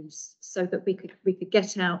venues so that we could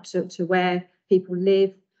get out to where people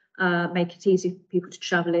live, make it easy for people to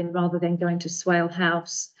travel in rather than going to Swale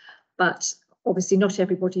House. But obviously not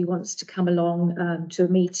everybody wants to come along to a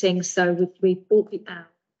meeting, so we bought the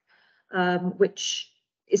app, which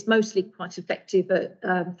is mostly quite effective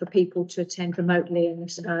for people to attend remotely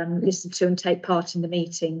and listen to and take part in the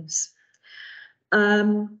meetings.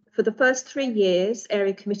 For the first 3 years,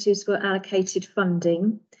 area committees were allocated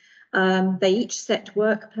funding. They each set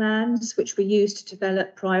work plans, which were used to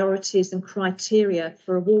develop priorities and criteria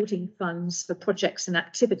for awarding funds for projects and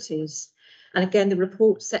activities. And again, the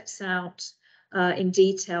report sets out in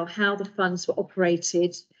detail how the funds were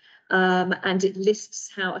operated, and it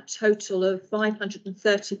lists how a total of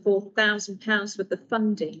 £534,000 worth of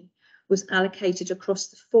funding was allocated across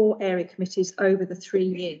the 4 area committees over the 3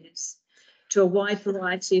 years to a wide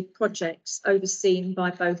variety of projects overseen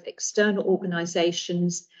by both external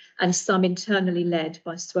organisations and some internally led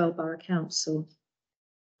by Swale Borough Council.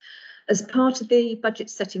 As part of the budget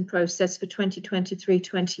setting process for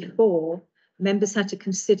 2023-24, members had to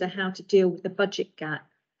consider how to deal with the budget gap,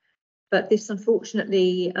 but this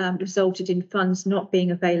unfortunately resulted in funds not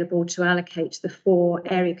being available to allocate to the 4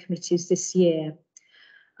 area committees this year.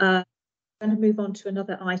 I'm going to move on to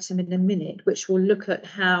another item in a minute, which will look at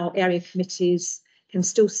how area committees can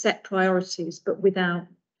still set priorities, but without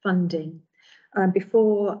funding.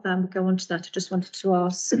 Before we go on to that, I just wanted to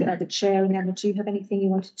ask the Chair and Emma, do you have anything you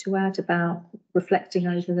wanted to add about reflecting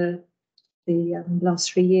over the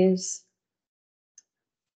last 3 years?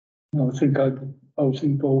 No, I think I was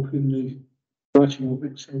involved in the writing of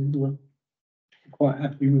it, so I'm quite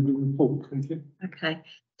happy with the report. Thank you. Okay.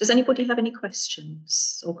 Does anybody have any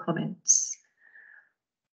questions or comments?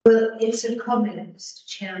 Well, it's a comment, Mr.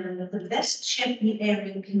 Chairman, of the best Sheppey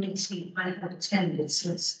area committee I have attended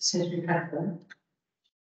since we've had them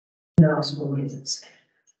in the last 4 years,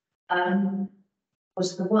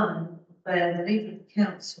 was the one where the leader of the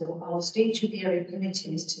council asked each of the area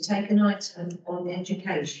committees to take an item on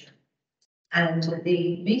education. And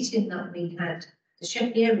the meeting that we had, the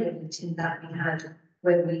Sheppey area meeting that we had,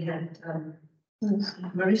 where we had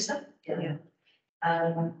Marissa,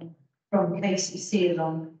 from KCC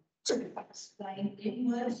along to explain in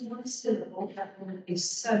words one syllable that woman is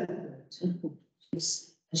so good.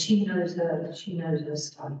 She knows her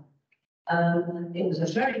stuff. It was a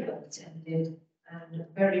very well attended and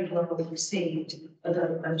very well received,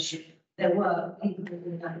 although there were people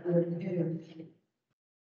in that room who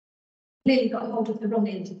clearly got hold of the wrong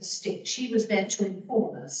end of the stick. She was there to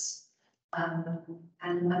inform us.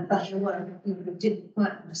 But there were people who didn't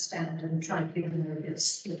quite understand and try to give them a bit of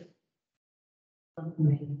slip.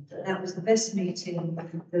 That was the best meeting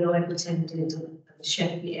that I've attended of the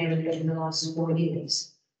Sheppey area in the last 4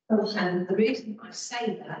 years. And the reason I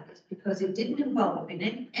say that is because it didn't involve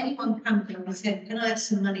anyone coming and saying, can I have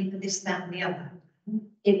some money for this, that and the other?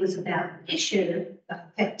 It was about an issue that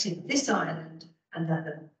affected this island and that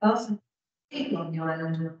the vast people on the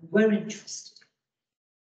island were interested.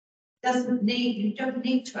 You don't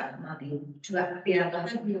need to have money to be able to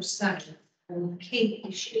have your say on key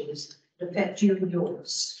issues that affect you and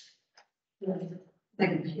yours.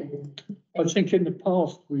 Thank you. I think in the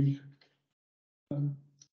past when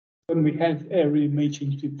we had area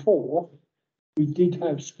meetings before, we did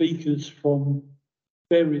have speakers from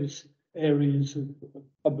various areas of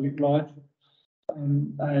public life,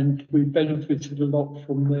 and we benefited a lot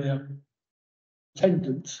from their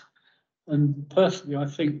attendance. And personally, I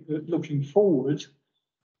think that looking forward,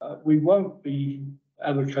 we won't be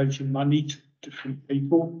allocating money to different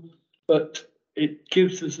people, but it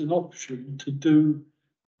gives us an option to do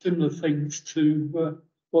similar things to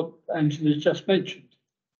what Angela just mentioned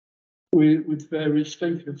with various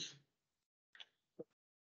speakers.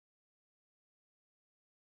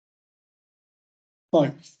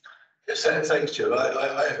 Mike. Yes, thanks, Joe.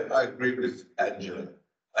 I agree with Angela.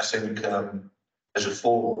 I think as a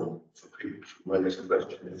forum for people to raise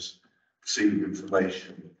questions, receive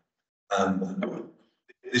information,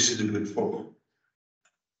 this is a good forum.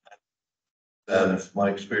 From my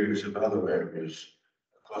experience of other areas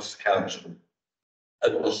across the council,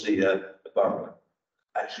 across the borough,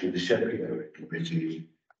 actually the Sheppey area committee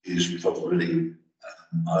is probably,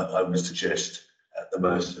 I would suggest, the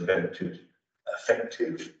most effective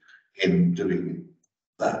in doing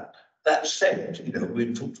that. That said, you know,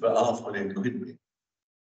 we've talked about £500,000.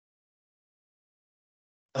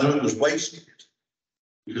 And it was wasted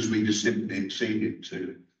because we just simply acceded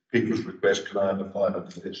to people's request, can I have a fiver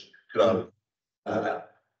for this? Can I have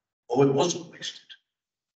that? Or it wasn't wasted.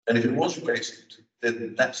 And if it was wasted,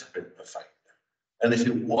 then that's a bit of a failure. And if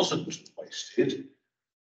it wasn't wasted,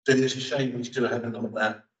 then it's a shame we still haven't got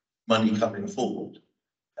that money coming forward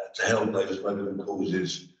to help those local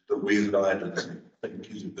causes that we as Ireland think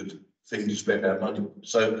is a good thing to spend our money on.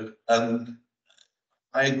 So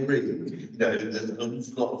I agree. You know, there's an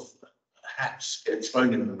awful lot of hats get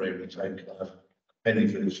thrown in the ring and say, a penny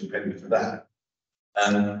for this, a penny for that.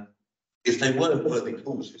 If they weren't worthy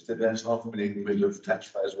causes, then that's £500,000 of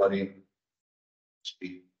taxpayers' money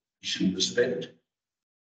you shouldn't have spent.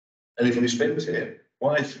 And if we spent it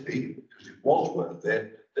wisely, because it was worth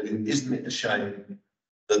it, then isn't it a shame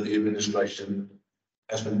that the administration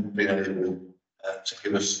hasn't been able to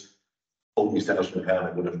give us £40,000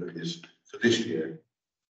 or whatever it is for this year?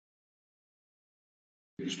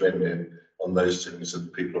 We spend it on those things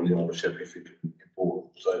that people on the Isle of Sheppey think are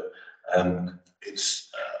important. So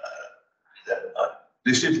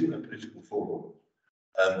this isn't a political forum,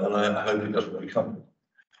 and I hope it doesn't become one.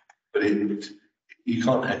 But you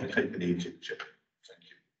can't have your cake and eat it, Sheppey. Thank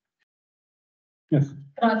you. Yes.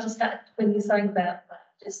 Can I just add, when you're saying about that,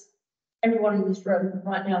 just everyone in this room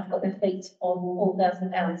right now have got their feet on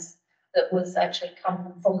 £4,000 that was actually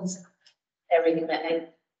come from the area committee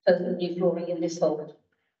for the new flooring in this hall.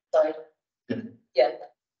 So, yeah.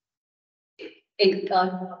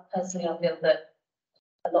 Personally, I feel that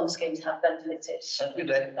a lot of schemes have benefited.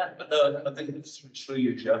 But no, I think it's through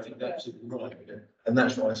you, Joe. I think that's right. Yeah. And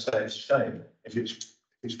that's why I say it's a shame. If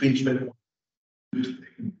it's been spent on good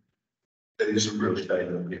thing, then it's a real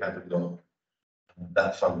shame that we haven't got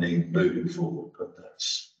that funding moving forward. But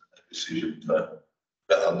that's a decision that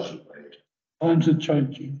others have made. Times are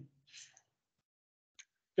changing.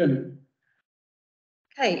 Jenny.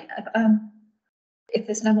 Okay, if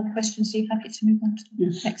there's no more questions, are you happy to move on to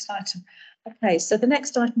the next item? Okay, so the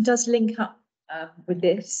next item does link up with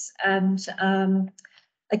this, and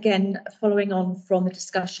again, following on from the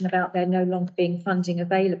discussion about there no longer being funding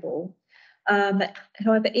available.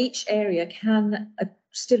 However, each area can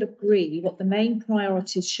still agree what the main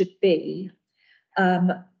priorities should be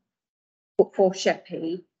for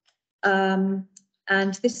Sheppey.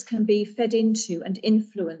 And this can be fed into and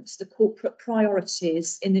influence the corporate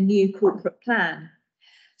priorities in the new corporate plan.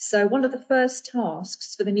 So one of the first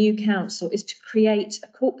tasks for the new council is to create a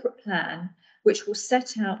corporate plan which will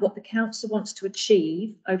set out what the council wants to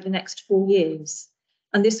achieve over the next 4 years.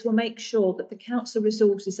 And this will make sure that the council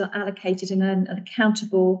resources are allocated in an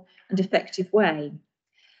accountable and effective way.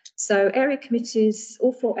 So area committees,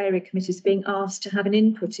 all 4 area committees, are being asked to have an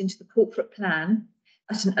input into the corporate plan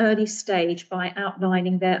at an early stage by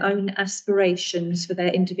outlining their own aspirations for their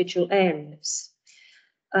individual areas.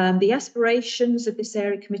 The aspirations of this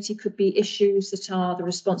area committee could be issues that are the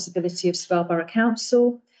responsibility of Scarborough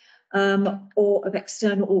Council or of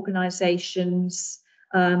external organisations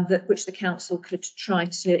which the council could try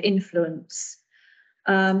to influence.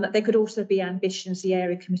 There could also be ambitions the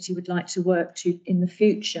area committee would like to work to in the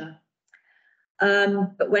future.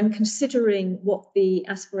 But when considering what the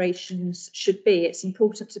aspirations should be, it's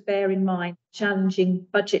important to bear in mind the challenging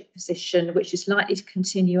budget position, which is likely to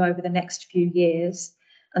continue over the next few years,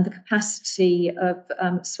 and the capacity of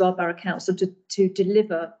Scarborough Council to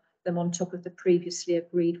deliver them on top of the previously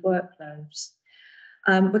agreed workloads.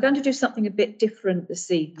 We're going to do something a bit different this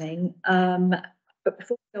evening, but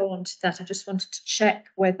before we go on to that, I just wanted to check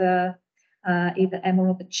whether either Emma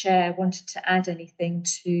or the chair wanted to add anything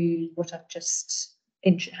to what I've just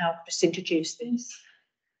introduced this.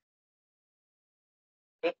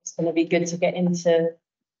 it's going to be good to get into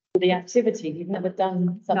the activity. We've never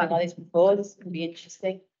done something like this before. This is going to be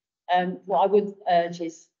interesting. What I would urge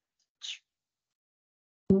is,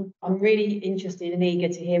 I'm really interested and eager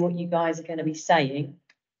to hear what you guys are going to be saying.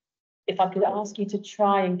 If I could ask you to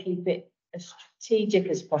try and keep it as strategic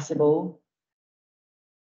as possible,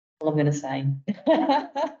 all I'm going to say.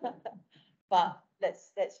 But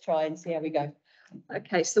let's try and see how we go.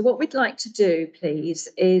 Okay, so what we'd like to do, please,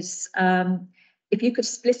 is if you could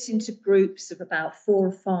split into groups of about 4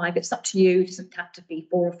 or 5, it's up to you, it doesn't have to be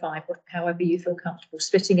 4 or 5, however you feel comfortable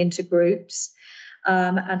splitting into groups.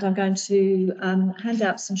 And I'm going to hand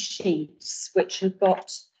out some sheets which have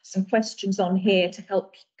got some questions on here to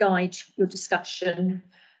help guide your discussion.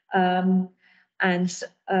 If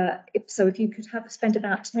you could spend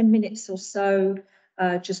about 10 minutes or so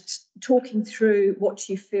just talking through what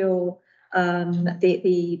you feel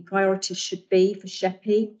the priorities should be for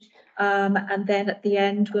Sheppey. And then at the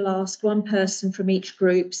end, we'll ask one person from each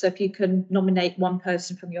group. So if you can nominate one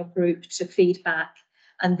person from your group to feedback,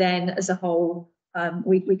 and then as a whole,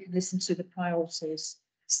 we can listen to the priorities.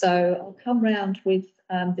 So I'll come round with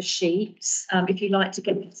the sheets, if you'd like to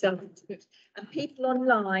get yourself into it. And people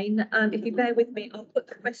online, if you bear with me, I'll put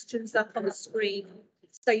the questions up on the screen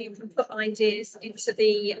so you can put ideas into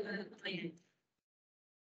the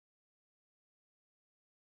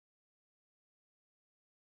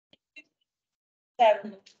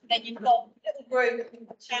then you've got a little group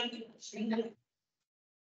questions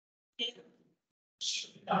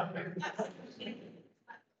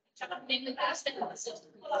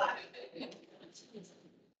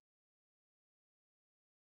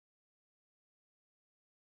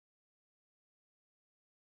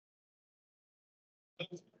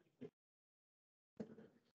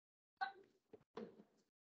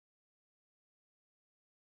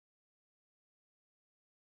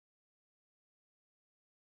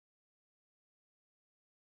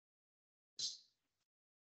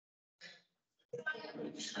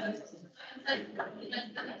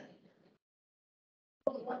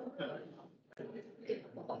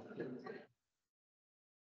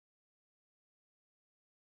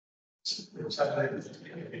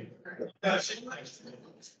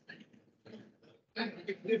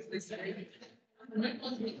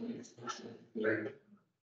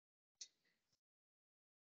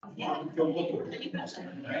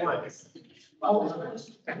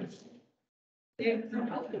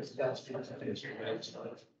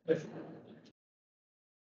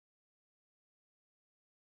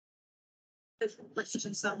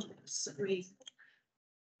on the screen.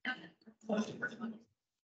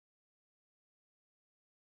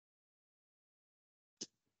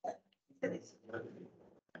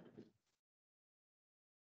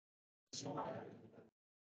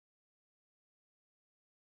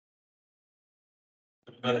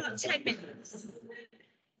 About 10 minutes.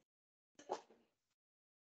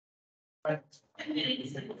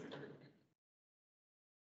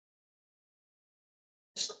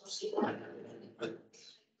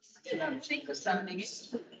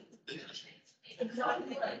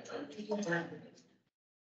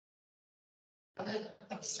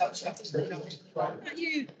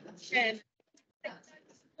 You, Chair.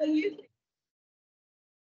 Are you?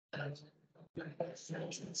 A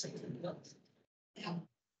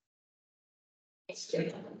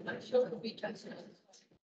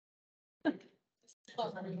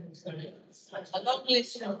long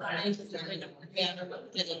list of things that are going to be out of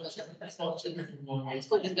it's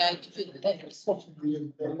going to go to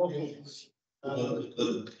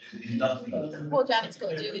what Janet's got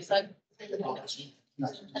to do is open.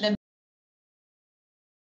 And then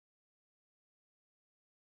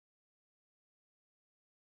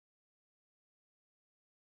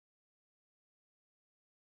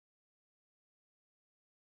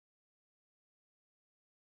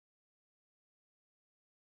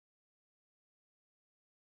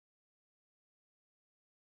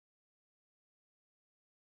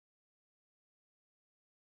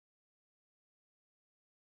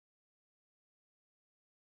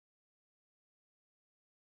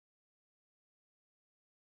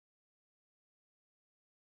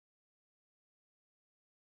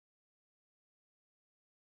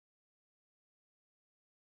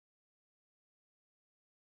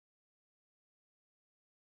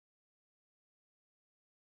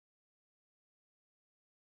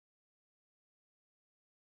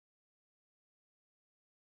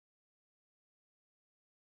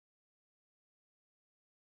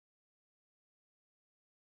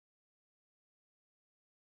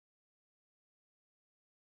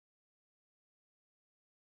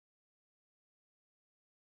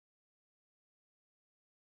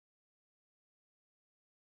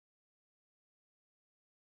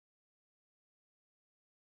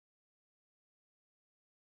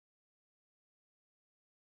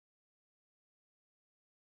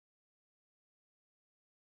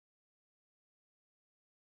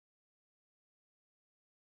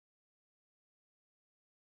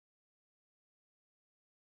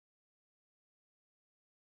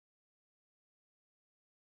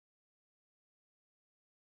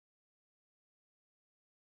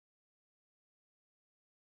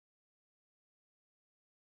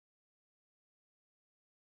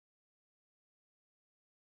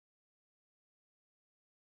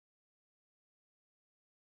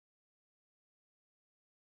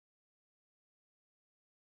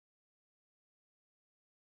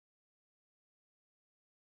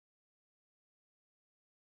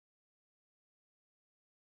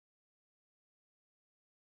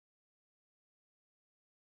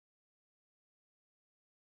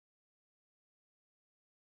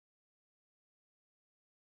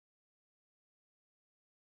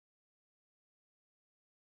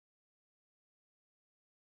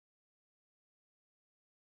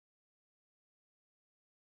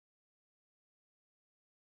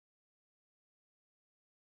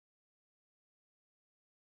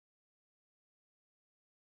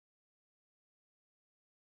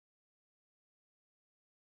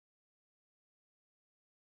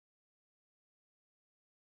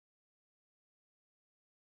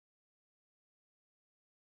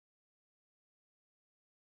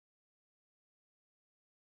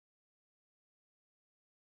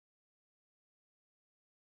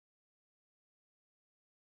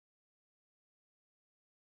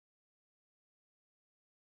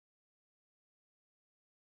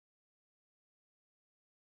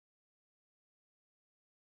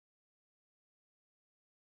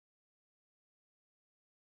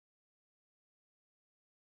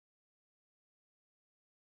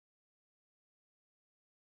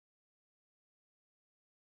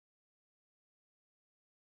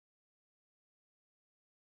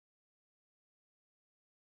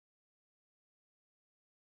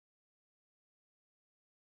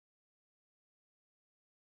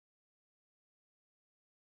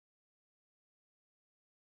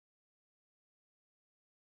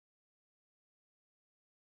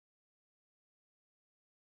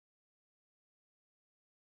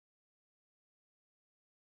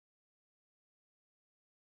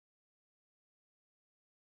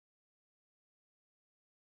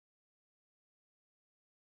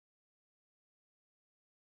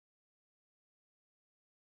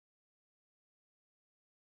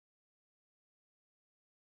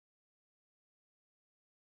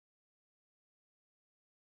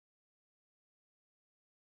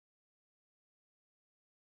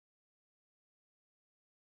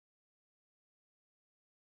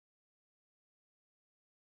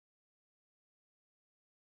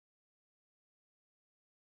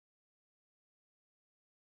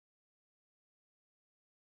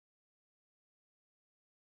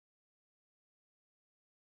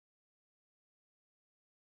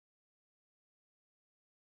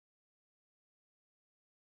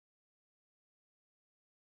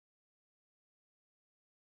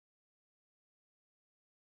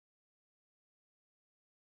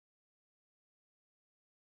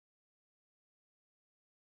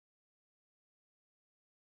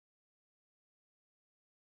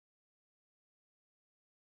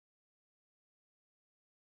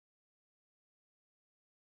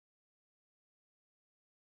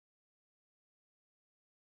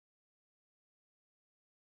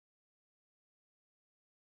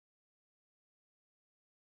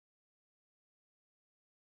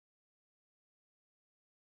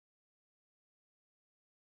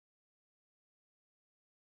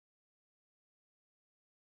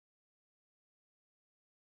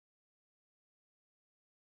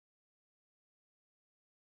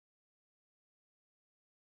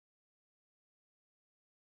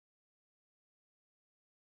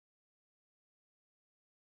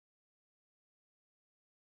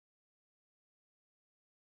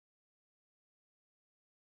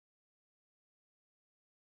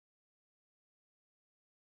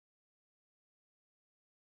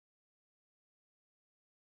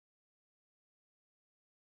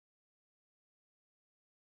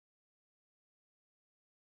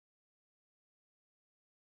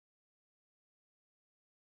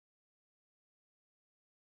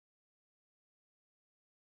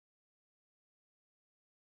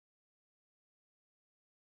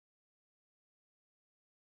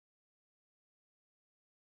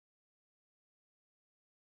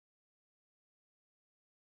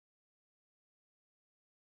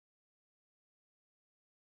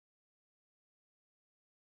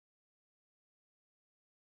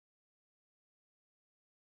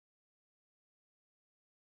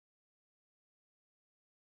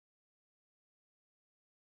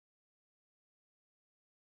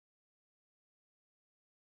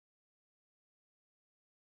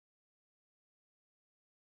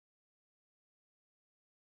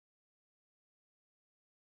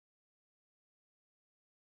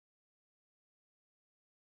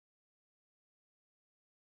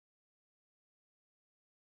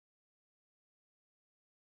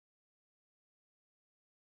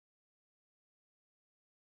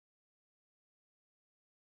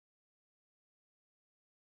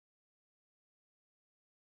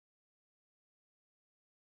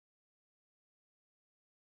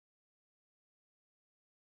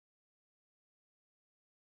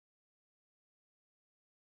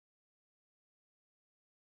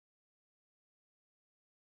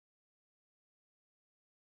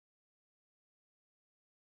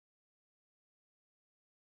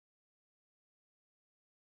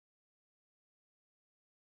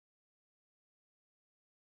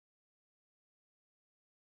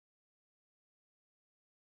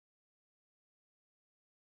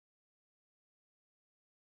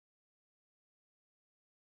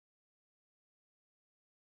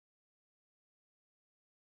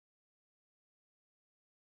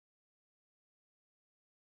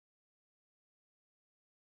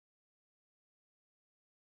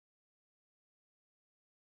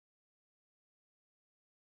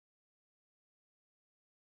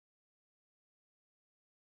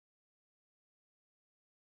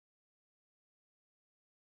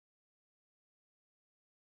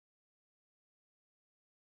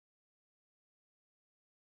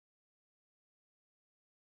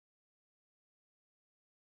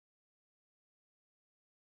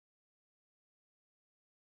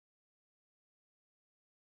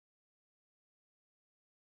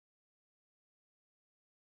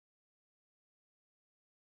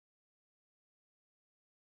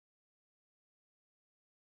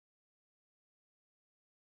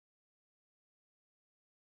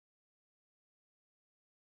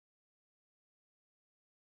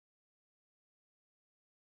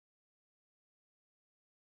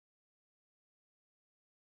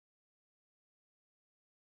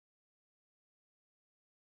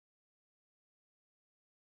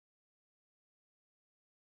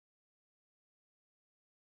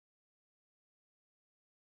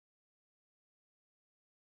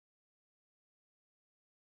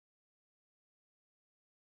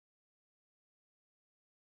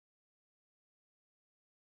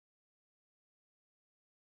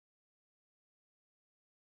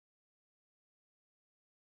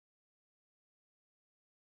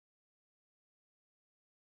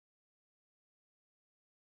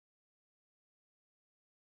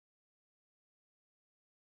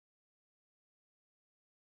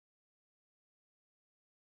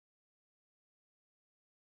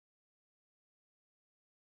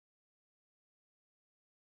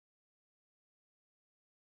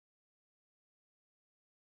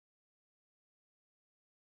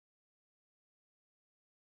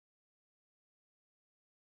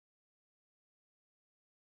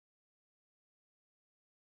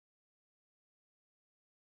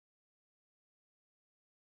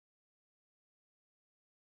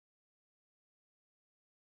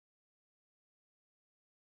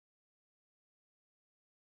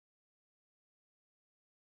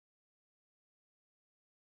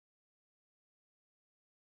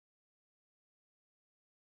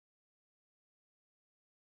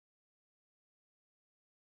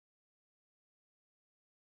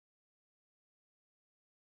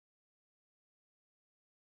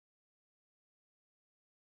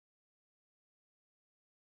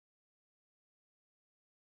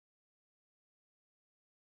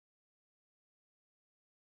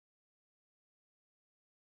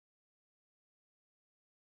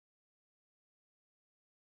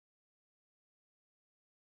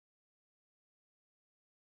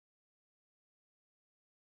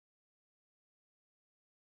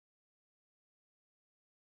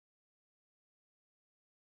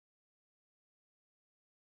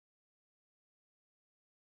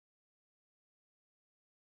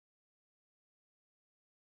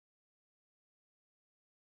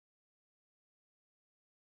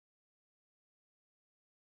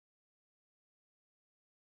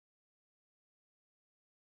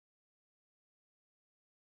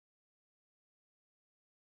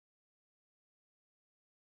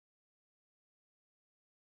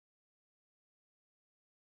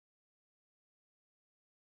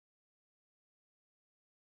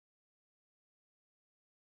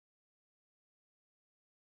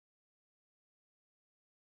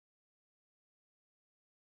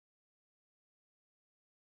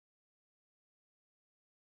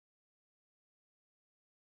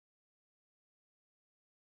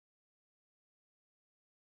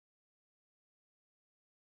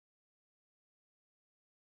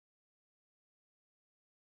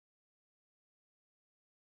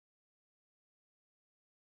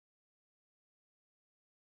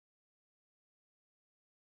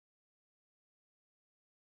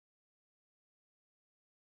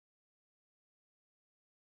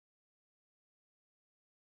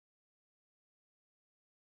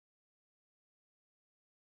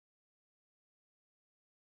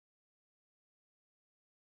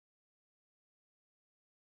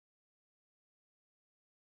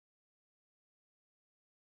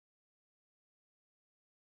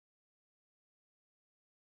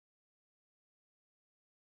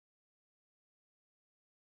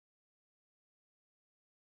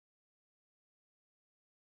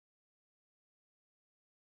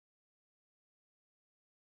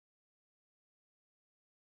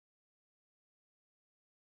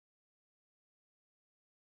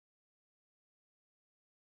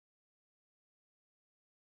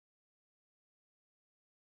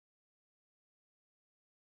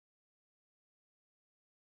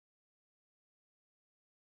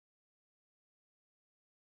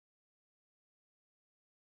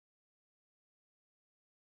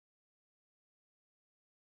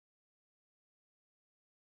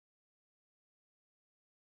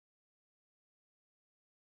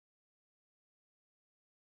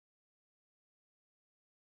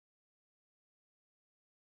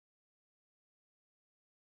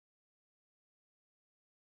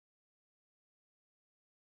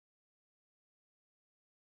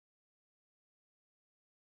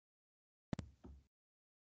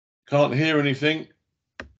Can't hear anything.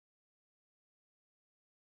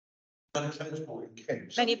 Transport in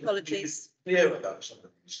Kent. Many apologies. Clear about some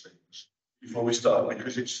of these things before we start,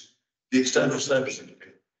 because it's the external services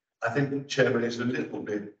bit. I think the chairman is a little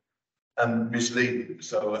bit misleading.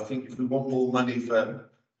 So I think if we want more money for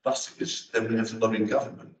buses, then we have to lobby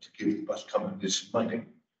government to give the bus companies some money.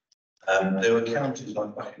 There are counties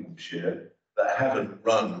like Buckinghamshire that haven't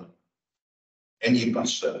run any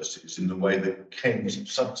bus services in the way that Kent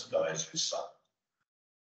subsidises some.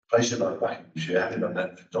 Places like Buckinghamshire haven't done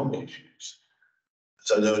that for donkey's years.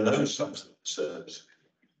 So there are no subsidy services.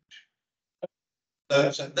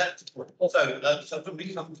 So that's so when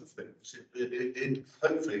we come to things,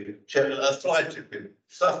 hopefully, fly tipping,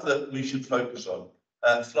 stuff that we should focus on.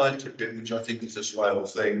 Fly tipping, which I think is a swell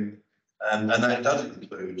thing, and that does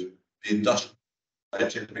include the industrial fly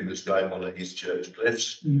tipping that's going on at East Church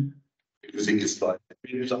Cliffs, because it is like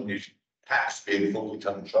something you should perhaps be in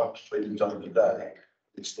 40-ton trucks, 20 tons a day.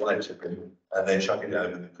 It's fly tipping, and they're chucking it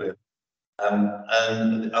over the cliff.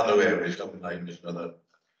 And other areas, don't name is another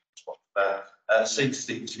spot for that.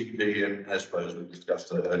 CCTV, and as suppose we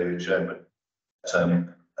discussed earlier, Chairman,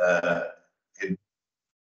 in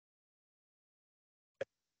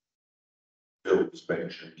Bill was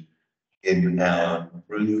mentioned in our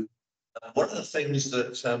group. One of the things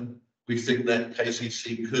that we think that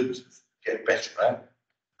KCC could get better at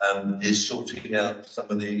is sorting out some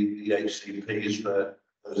of the HCPs for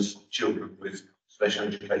those children with special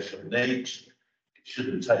educational needs. It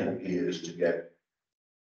shouldn't take years to get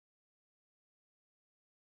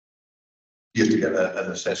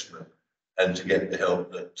an assessment and to get the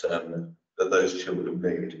help that that those children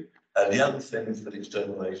need. And the other thing for the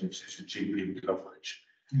external agencies is GP coverage.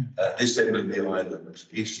 This end of the island,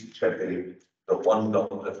 East Sheppey, got one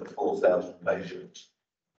doctor for 4,000 patients.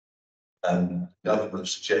 And government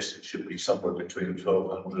suggests it should be somewhere between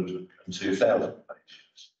 1,200 and 2,000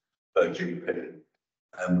 patients per GP.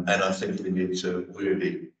 And I think we need to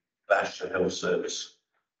really bash the health service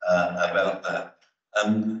about that.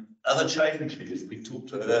 Other changes, we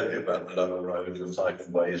talked earlier about the lower roads and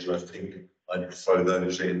cycleways, and I think I'd throw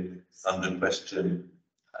those in under question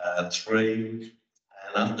 3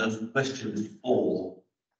 and under question 4.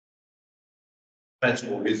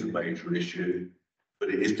 Transport is a major issue, but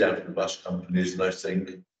it is down to the bus companies, and I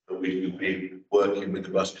think that we should be working with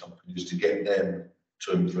the bus companies to get them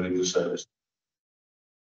to improve the service.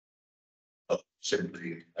 Not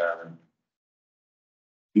simply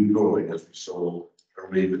ignoring, as we saw a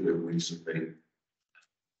review recently.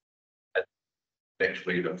 And next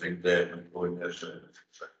week, I think they're employing their services.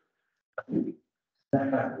 So.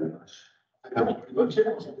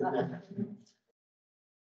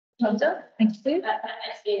 Well done, thank you. I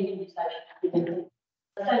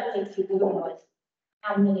don't think people realise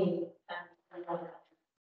how many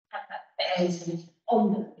bears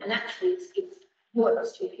on them, and actually it's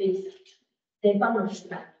worse because they're vulnerable to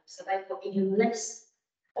that, so they've got even less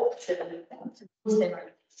option to cause their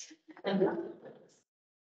own.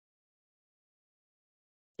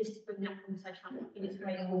 Just to bring that conversation up, I think it's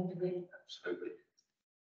very important. Absolutely.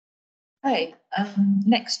 Okay,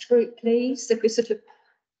 next group, please. If we sort of,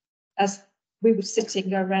 as we were sitting,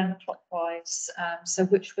 go around clockwise. So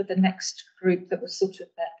which were the next group that was sort of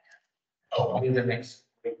there? Oh, I'll be the next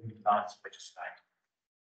group in advance, which is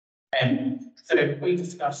fine. So we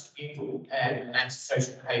discussed you and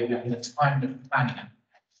antisocial behaviour in the time of planning.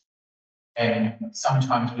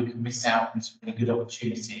 Sometimes we can miss out on some really good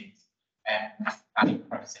opportunities, and the planning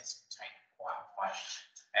process can take quite a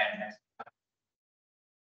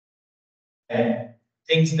while.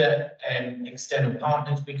 Things that external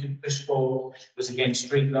partners we could push for was, again,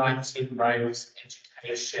 street lighting, roads,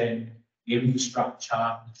 education, the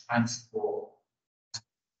infrastructure, transport,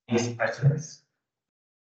 these presence.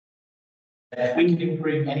 If we could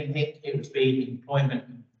improve anything, it would be employment,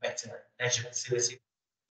 better leisure facilities.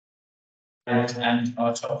 And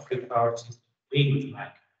our top 3 priorities we would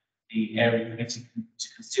like the area committee to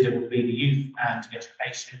consider would be the youth and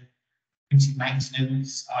education, community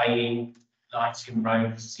maintenance, i.e. lighting,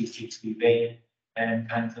 roads, CCTV, and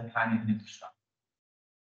the planning and infrastructure.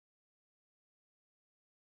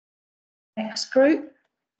 Next group.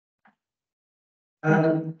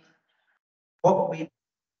 What we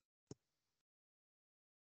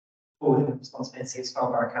for the responsibilities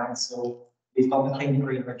for our council, we've got the clean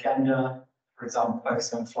green agenda, for example,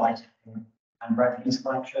 focusing on flight and refuse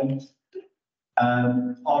collection.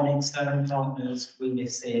 On external partners, we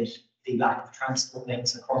listed the lack of transport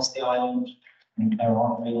links across the island. I think there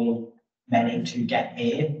aren't really many to get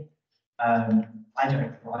here. I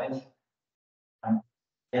don't drive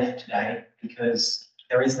today because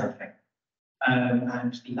there is nothing.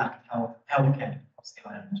 and the lack of healthcare across the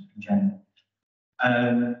island in general.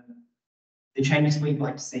 The changes we'd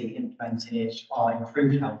like to see implemented are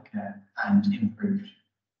improved healthcare and improved,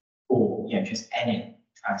 or just any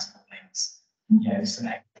transport links. Some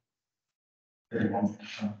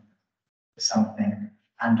something,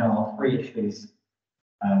 and our three issues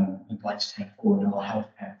we'd like to take forward are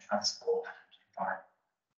healthcare, transport, and environment.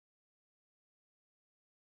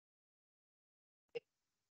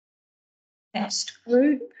 Next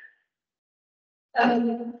group.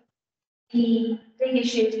 The big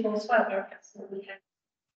issue for Swell we have.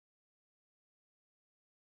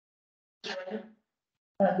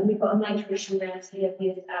 We've got a major issue around here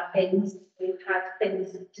with our bins. We've had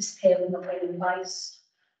bins disappear and not really in place.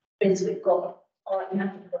 Bins we've got are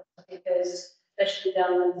inadequate because, especially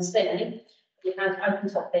down in the Spinney, we had open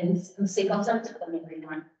top bins and the seagulls empty them every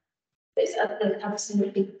night. It's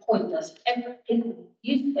absolutely pointless. People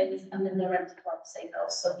use bins and then they're empty by the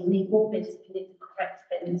seagulls. So we need more bins, we need the correct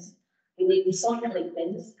bins. We need recycling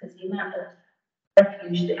bins because the amount of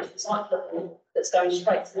refuge that is recyclable that's going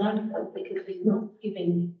straight to landfill because we're not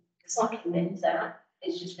giving recycling bins out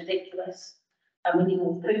is just ridiculous. And we need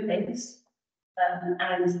more food bins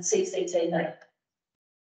and CCTV.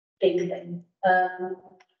 Big thing.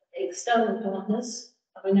 External partners,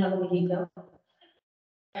 I know what we need them.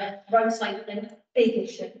 Road safety, big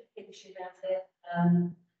issue out here.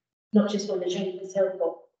 Not just on the Jenkins Hill,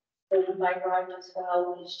 but on Bay Road as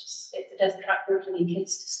well. It's a death trap bringing your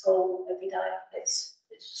kids to school every day. It's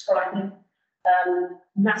just frightening.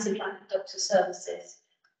 Massive lack of doctor services.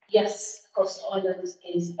 Yes, across the island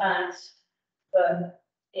is bad, but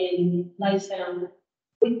in Laytown,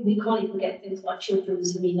 we can't even get things like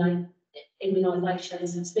children's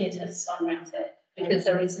immunisations and smear tests done around it because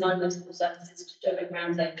there is no medical services to do it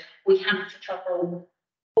around it. We have to travel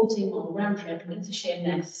 14-mile round trip. It's a sheer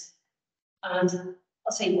mess. And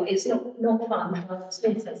I'll tell you what, it's not fun to have a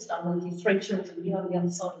smear test done with your 3 children behind the other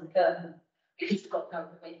side of the curtain because you've got to go to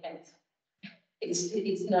the weekend.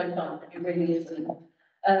 It's no fun, it really isn't.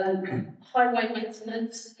 Highway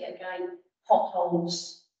maintenance, again,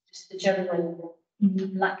 potholes, just the general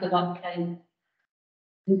lack of upkeep.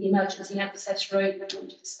 The emergency access route, which we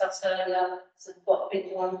discussed earlier, is quite a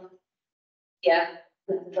big one. Yeah,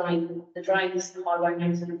 the drains, the highway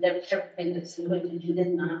maintenance, everything that's included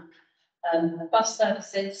within that. Bus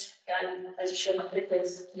services, again, as shown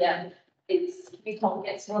because, we can't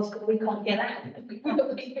get to us, but we can't get out.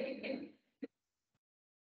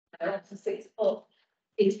 That's a 6 foot.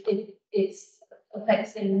 It's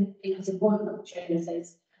affecting people's employment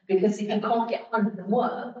opportunities because if you can't get home from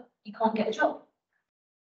work, you can't get a job.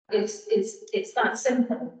 It's that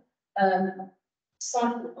simple.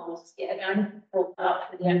 Cycle paths, again, brought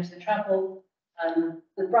up with the end of travel.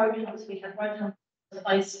 The road hubs, we have road hubs in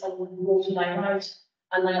place on Waterlay Road,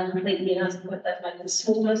 and they are completely inadequate. They've made them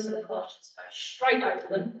smaller, so the cars just go straight over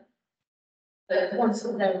them. The ones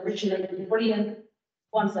that were there originally were brilliant.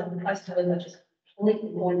 Ones they've replaced with are just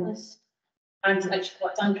completely pointless. And it's actually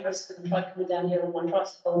quite dangerous because try coming down here on one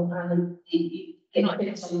tricycle and you get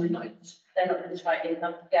hit on the nose. They're not going to try it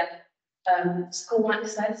enough again. School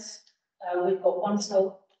access, we've got one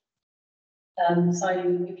school. So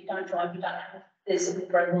if you don't drive, you don't have, there's a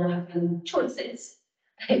great having choices.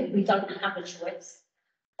 We don't have a choice.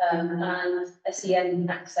 And SEN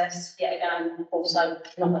access, again, also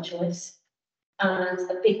not a choice. And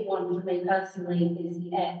a big one for me personally is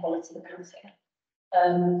the air quality around here.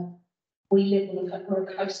 We live in a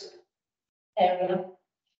coastal area,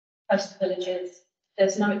 coastal villages.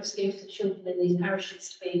 There's no excuse for children in these parishes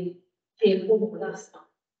to be being born with asthma.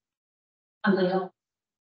 And they are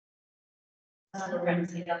around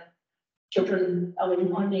here. Children, I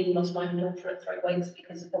nearly lost my own daughter at 3 weeks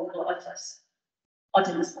because of bronchitis. I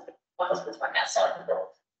didn't stop it. My husband's back outside the door.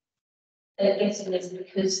 They're getting this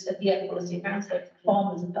because of the air quality around here.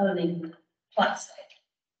 Farmers are burning plastic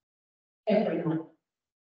every night.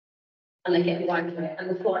 And they get away with it. And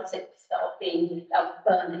the flight tips that are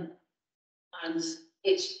burning. And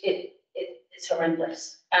it's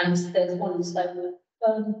horrendous. And there's ones that will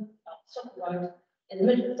burn up the road in the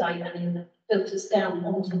middle of the day and it filters down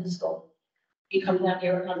onto the school. You come down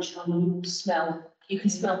here at lunchtime and you can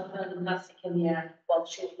smell the burning plastic in the air while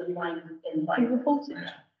children are playing in the You reported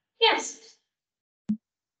it? Yes.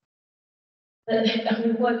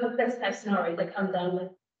 What the best case scenario, they come down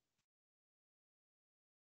with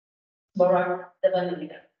tomorrow, they're burning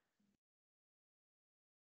again.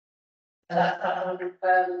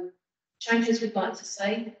 Changes we'd like to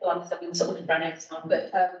see, like I said, we sort of ran out of time,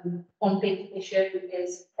 but one big issue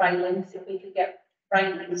is railings. If we could get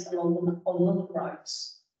railings on the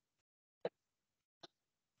roads,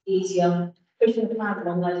 easier pushing the plan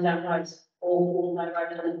along those down roads or no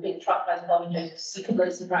road and a big truck goes by you, you can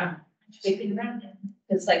lose the ground. Shipping around it.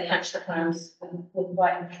 Because they catch the plans with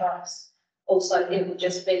waiting trucks. Also, it would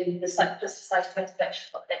just be the same, just the safety aspect,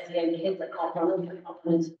 but there's the only kid that can't run into the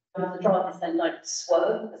the drivers then don't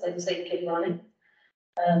swerve as they see the kid running.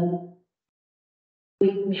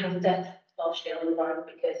 We had a death last year on the road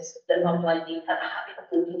because the love lady had a habit of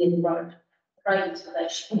walking in the road, praying to their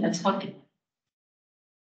time.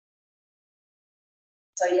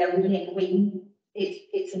 So yeah,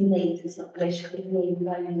 it's a need, it's not a wish, we need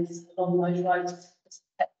lanes along those roads.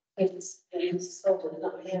 It's sort of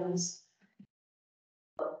nothing else.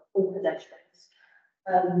 All pedestrians.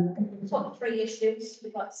 We've got 3 issues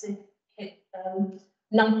we'd like to see hit.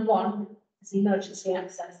 Number 1 is emergency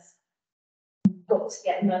access. We've got to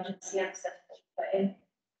get emergency access put in.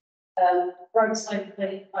 Road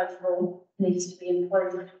safety overall needs to be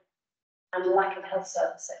improved, and lack of health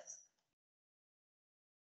services.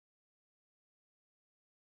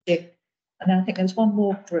 And then I think there's one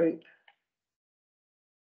more group.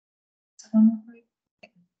 One more group.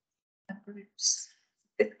 Groups.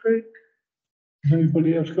 5th group. Has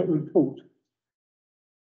anybody else got a report?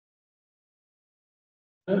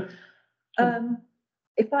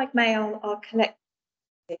 If I may, I'll collect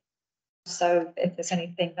it. So if there's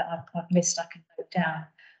anything that I've missed, I can note down.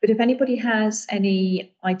 But if anybody has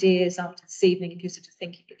any ideas after this evening, if you sort of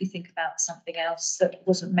if you think about something else that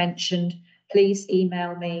wasn't mentioned, please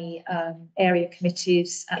email me,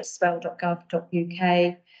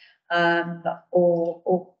 areacommittees@swell.gov.uk,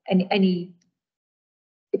 or any.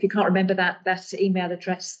 If you can't remember that email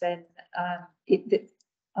address, then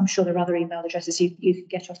I'm sure there are other email addresses you can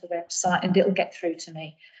get off the website, and it'll get through to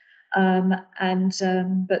me.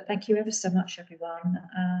 But thank you ever so much, everyone.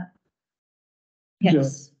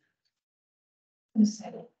 Yes.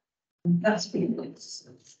 That's been good.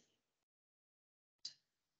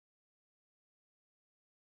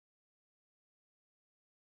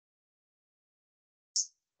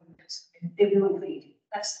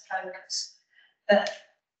 That's the focus. But,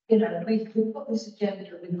 you know, we've got this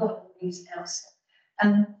agenda, we've got all these else.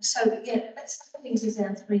 And so, yeah, let's put things as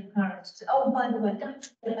our 3 priorities. Oh, by the way, don't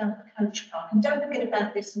forget about the coach park, and don't forget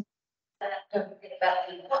about this and that, don't forget about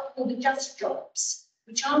what all the just jobs,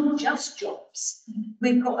 which aren't just jobs.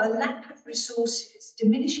 We've got a lack of resources,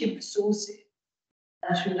 diminishing resources,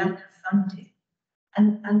 through lack of funding.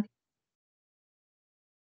 And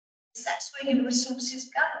that's where your resources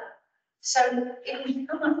go. So if we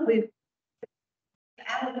come up with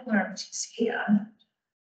our priorities here,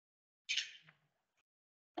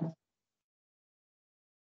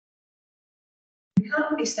 we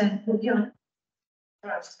can't be saying, well, yeah,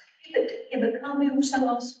 but can't we also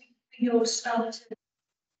ask for your staff to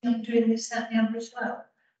be doing this, that, and the other as well?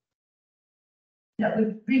 You know,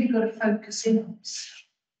 we've really got to focus in on this,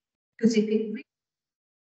 because if it really,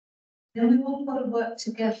 then we've all got to work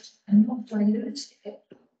together and not dilute it.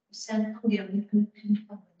 Saying, oh yeah, we can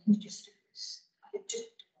just do this. I just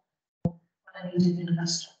do what I needed in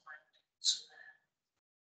last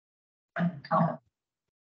time. I can't.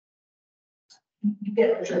 You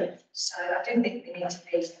get the drift. So I don't think we need to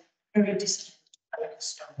be very distant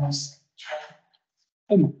focused on this.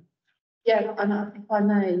 Yeah, and if I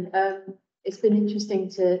may, it's been interesting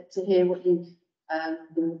to hear what you've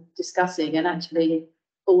been discussing, and actually,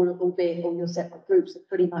 albeit all your separate groups have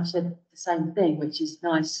pretty much said the same thing, which is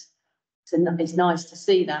nice. So it's nice to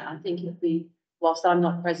see that. I think it'd be, whilst I'm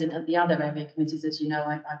not present at the other area committees, as you know,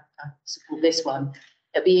 I support this one.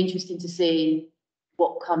 It'd be interesting to see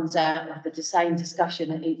what comes out of the same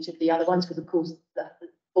discussion at each of the other ones, because of course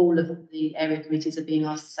all of the area committees are being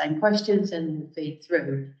asked the same questions and feed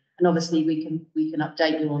through. And obviously we can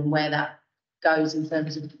update you on where that goes in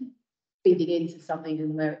terms of feeding into something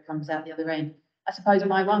and where it comes out the other end. I suppose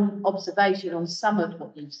my one observation on some of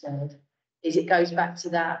what you've said is it goes back to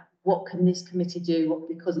that, what can this committee do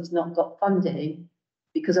because it's not got funding?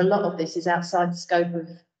 Because a lot of this is outside the scope of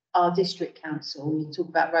our district council. You talk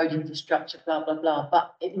about road infrastructure, blah, blah, blah,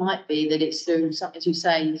 but it might be that it's through, as you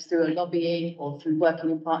say, it's through a lobbying or through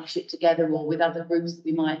working in partnership together or with other groups that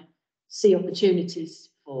we might see opportunities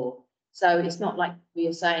for. So it's not like we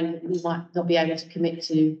are saying that we might not be able to commit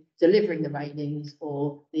to delivering the railings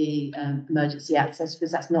or the emergency access,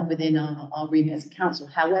 because that's not within our remit as a council.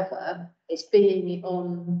 However, it's being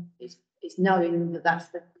on, it's knowing that that's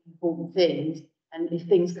the important thing. And if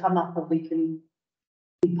things come up and we can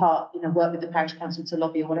be part, work with the parish council to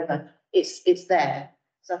lobby or whatever, it's there.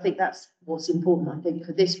 So I think that's what's important. I think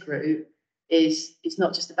for this group is it's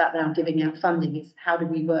not just about now giving out funding, it's how do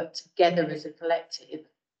we work together as a collective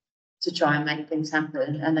to try and make things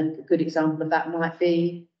happen. And a good example of that might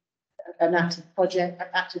be an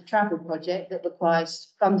active travel project that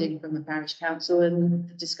requires funding from the parish council, and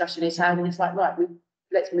the discussion is how, and it's like, right,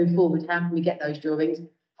 let's move forward, how can we get those drawings?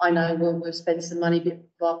 I know we'll spend some money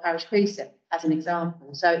for our parish precinct, as an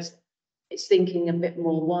example, so it's thinking a bit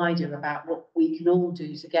more wider about what we can all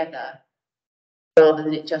do together, rather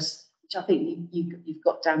than it just, which I think you've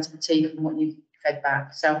got down to the T from what you've fed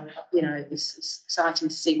back, so, you know, it's exciting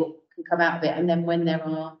to see what can come out of it, and then when there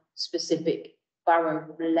are specific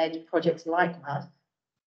borough-led projects like that,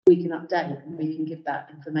 we can update and we can give that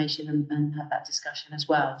information and have that discussion as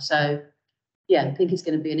well. So, yeah, I think it's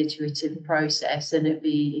going to be an iterative process, and it'd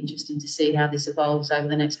be interesting to see how this evolves over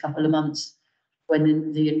the next couple of months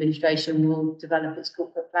when the administration will develop its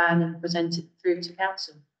corporate plan and present it through to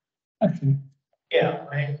council. Okay. Yeah,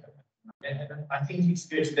 I think it's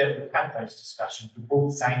good that we've had those discussions, we've all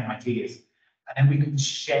the same ideas, and then we can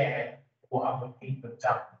share what other people have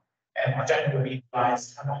done. I don't know whether you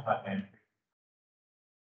guys have not heard them.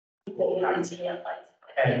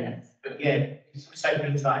 But yeah, it's also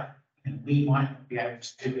things like, you know, we might not be able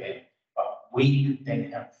to do it, but we could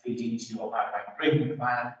then help feed into your highway improvement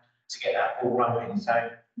plan to get that all running. So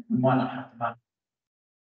we might not have the money.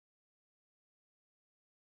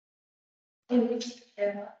 I'll just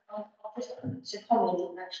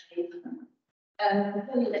comment actually.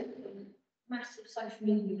 The massive social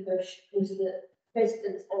media push was that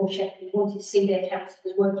residents of Sheppey wanted to see their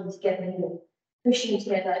councillors working together more, pushing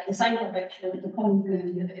together in the same direction of the common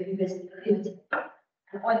good of every resident lived in.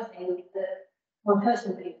 And I think that my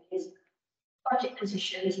personal view is budget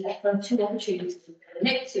positions offer two opportunities, the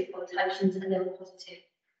negative connotations and then the positive.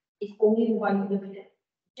 It's only the way you look at it.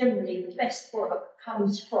 Generally, the best work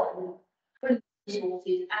comes from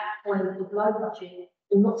resources at a point of low budget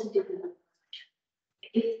or lots of different organisations.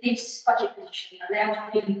 If this budget position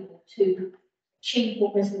allows people to achieve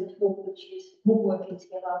what residents want, which is more working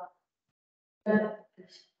together, I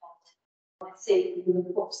see we would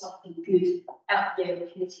have got something good out there in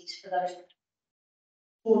committees for those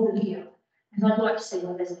for the year. And I'd like to see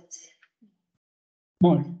my residents here.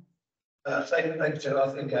 Mike. Thank you, Chair. I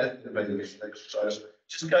think as the mediation exercise,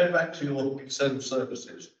 just going back to your external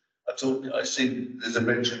services, I see there's a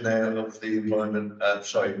mention there of the environment,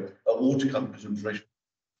 water companies information.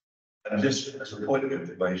 And just as a point of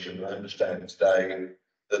information, I understand today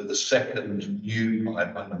that the second new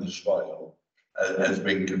pipe under the swale has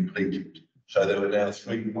been completed. So there are now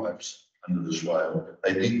 3 pipes under the swale.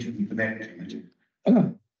 They need to be connected.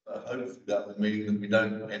 Hopefully that will mean that we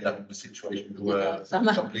don't end up in a situation where a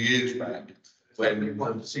couple of years back, when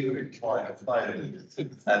one secret pipe failed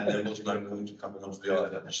and there was no water coming off the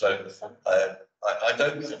island. So I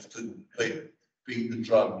don't have to beat the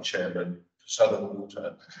drum, Chairman, for Southern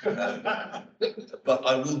Water, but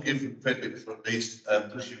I will give them credit for at least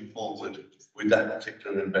pushing forward with that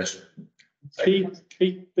particular investment.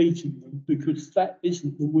 Keep beating them, because that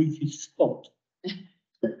isn't the weakest spot.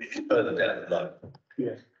 It's further down the line.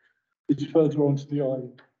 Yeah, it's further onto the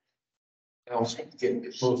island. I'll get a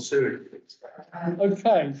bit more serious.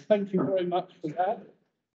 Okay, thank you very much for that.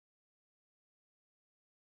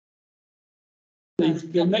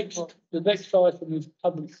 The next item is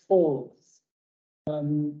public forum,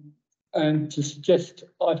 and to suggest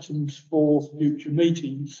items for future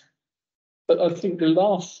meetings. But I think the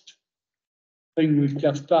last thing we've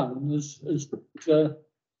just done has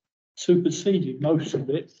superseded most of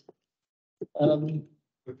it.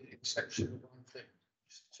 With the exception of one thing.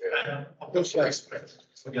 I've got space.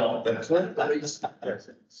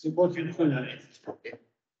 It wasn't finished.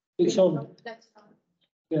 It's on.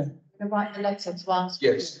 Yeah. You're right, the letter to ask.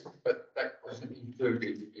 Yes, but that wasn't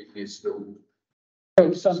included in this still. Oh,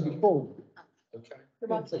 it's done before.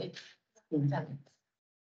 Okay.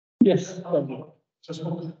 Yes. Just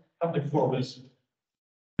public forum is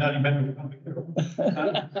an early member of public forum.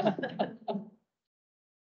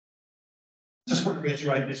 Just want to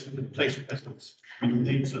reiterate this with the police requests. We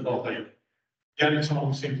need to lobby. The only time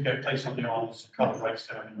we seem to get placed on the arms, a couple of breaks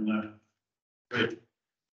down in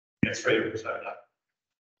three of us.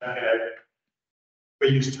 We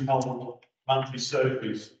used to hold monthly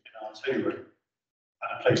surgeries in our tea room,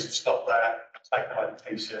 and a place to stop there, taken by the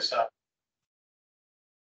PCSO.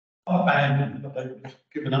 And they've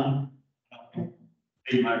given up,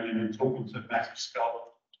 emailing and talking to Matthew Scott.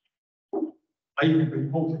 I even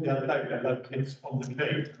reported the other day with local kids on the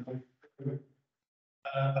quay,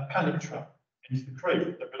 a pallet truck into the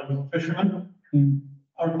creek that belonged to fishermen.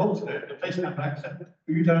 I reported it, the police came back and said,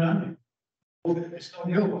 you don't own it. It's not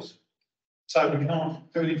yours. So we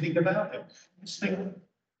can't do anything about it. It's still.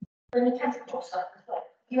 When the cattle stuff as well.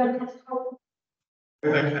 You own cattle?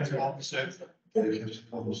 We've had cattle officer. Yes,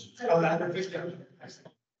 of course. Oh, that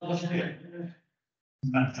Again,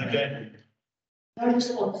 No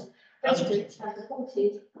response. Residents have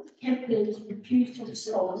reported Kempians refused to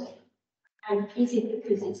respond. And is it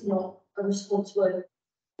because it's not a response word?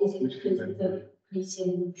 Is it because of the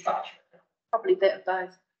policing structure? Probably a bit of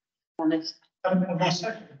both, honest. and my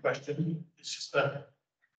second question is just that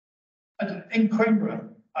in Queenborough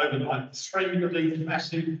overnight, 3 of these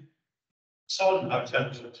massive silent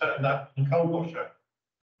hotels have turned up in coal washer.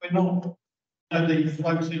 We're not, the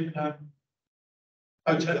floating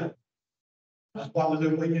hotel. As well as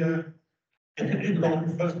in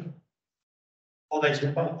line for, or they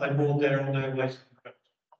moored there on their way.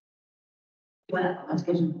 Well, I was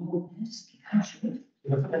getting more this.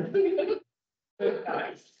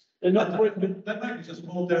 They're not putting, They may be just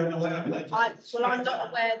moored there on the way up. Well, I'm not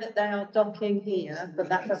aware that they are docking here, but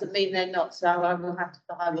that doesn't mean they're not, so I will have to.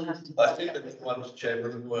 I think there was ones,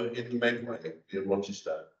 Chairman, who were in the Medway in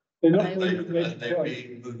Rochester. they're not They, putting and they're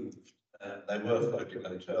being moved. They were floating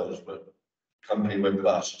hotels, but company went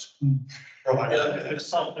bust. Right, It's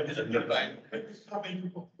something in the bank.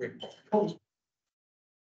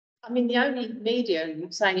 I mean, the only media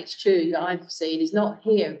saying it's true that I've seen is not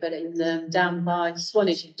here, but in down by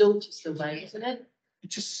Swanage in Dorchester way, isn't it?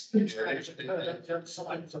 It just. It's nothing to do with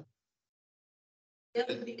silence. No,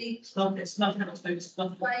 it's nothing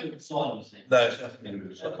to do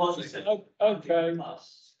with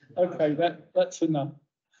silence. okay, that's enough.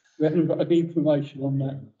 We haven't got any information on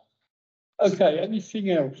that. Okay,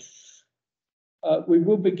 anything else? We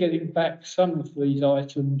will be getting back some of these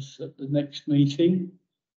items at the next meeting.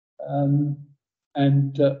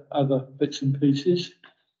 And other bits and pieces.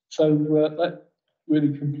 So that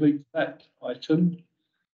really completes that item.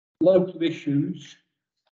 Local issues.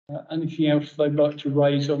 Anything else they'd like to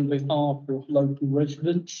raise on behalf of local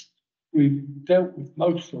residents? We've dealt with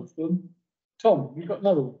most of them. Tom, you've got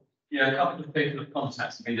another one? Yeah, a couple of people have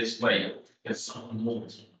contacted me this week because some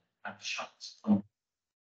laws have shut.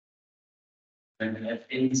 And their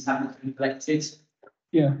bins haven't been collected.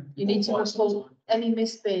 Yeah. You need to report any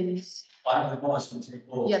missed bins. I have advised them to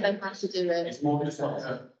report. Yeah, they have to do it. It's more just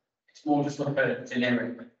like a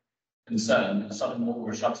generic concern that some more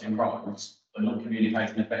are shutting roads, but not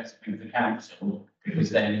communicating effectively with the council, because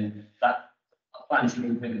then that plan should be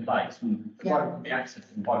put in place and the road will be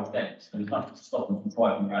accessed from both ends, and there's nothing to stop them from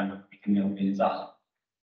driving around and picking the bins up.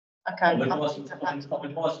 Okay. I'm advising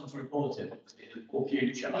to report it for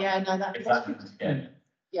future. Yeah, no, If that happens again.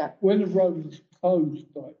 Yeah. When a road is closed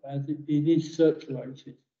like that, it is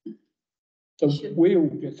circulated. So we'll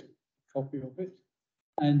get a copy of it,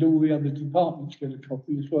 and all the other departments get a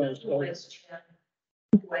copy as well. So, Always.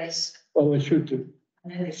 well, they should do. I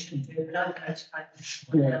know they should do, but I'm notified.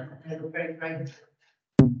 Yeah. They're very grateful.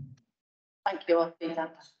 Thank you, I'll do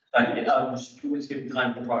that. Thank you. Should we always give the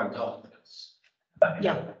name of the road afterwards?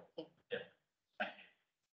 Yeah.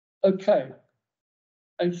 Okay.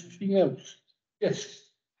 Anything else? Yes.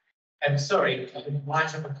 I'm sorry, I might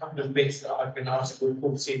have a couple of bits that I've been asked to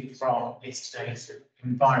report in from yesterday's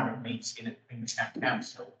environment meeting at Queenstown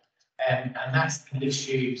Council. And that's the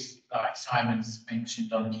issues like Simon's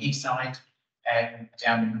mentioned on the quayside and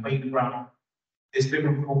down in Queenborough. There's been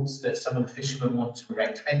reports that some of the fishermen want to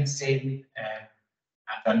erect fencing, and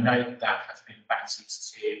I know that has been batted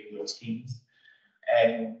to your teams.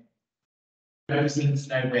 No seem to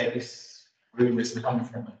know where this rumours come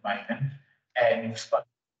from at the moment, but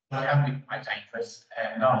it can be quite dangerous.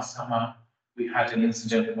 Last summer, we had an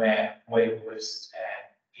incident where Will was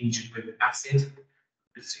injured with acid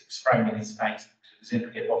because it was thrown in his face. It was in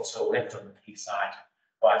a bottle left on the quayside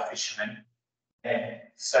by a fisherman.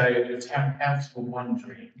 So the town council were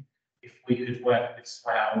wondering if we could work with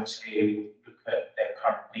Swell to look at their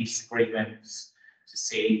current lease agreements to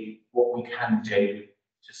see what we can do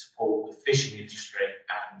to support the fishing industry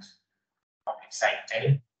and public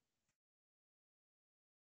safety.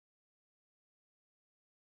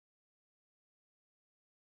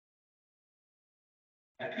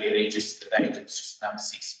 And really just another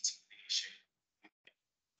CCTV issue.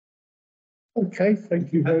 Okay,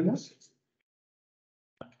 thank you very much.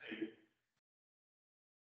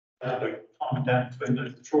 Time down between the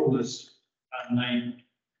trawlers and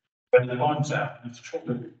when the line's out and the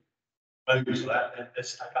trawler moves that, they're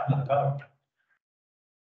stuck under the boat.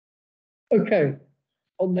 Okay,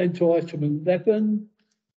 on then to item 11.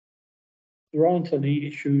 There aren't any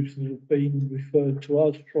issues that have been referred to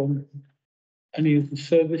us from any of the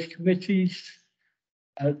service committees.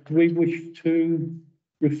 Do we wish to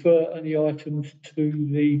refer any items to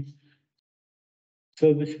the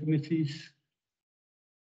service committees?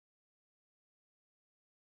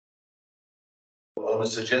 Well, I would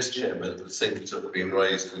suggest, Chairman, that things that have been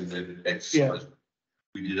raised in the exercise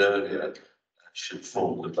we did earlier, should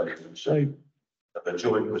form the basis So of a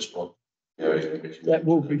joint response. that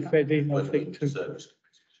will be fed in, I think, to, Service.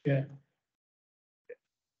 yeah.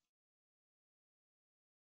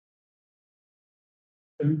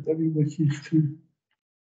 Everybody wishes to.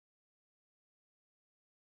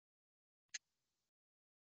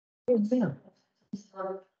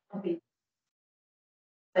 Probably.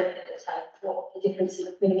 But what the difference is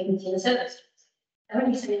between a committee and a service. I'm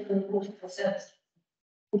only saying from the water for service.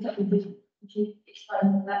 Would you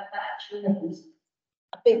explain what that actually means?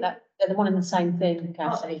 I think that they're one and the same thing,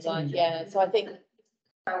 councillor, like, yeah, so I think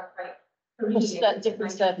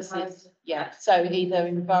different services, yeah, so either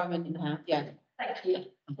environment and health, yeah. Thank you.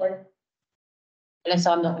 Unless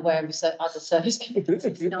I'm not aware of other service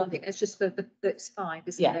committees. No, I think it's just that's five,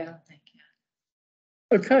 isn't Yeah. there, I think,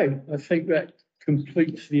 yeah. Okay, I think that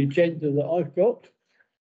completes the agenda that I've got.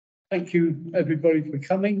 Thank you, everybody, for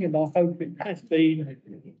coming, and I hope it has been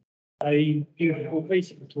a beautiful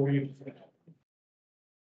meeting for you.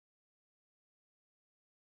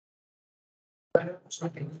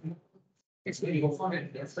 It's really fun.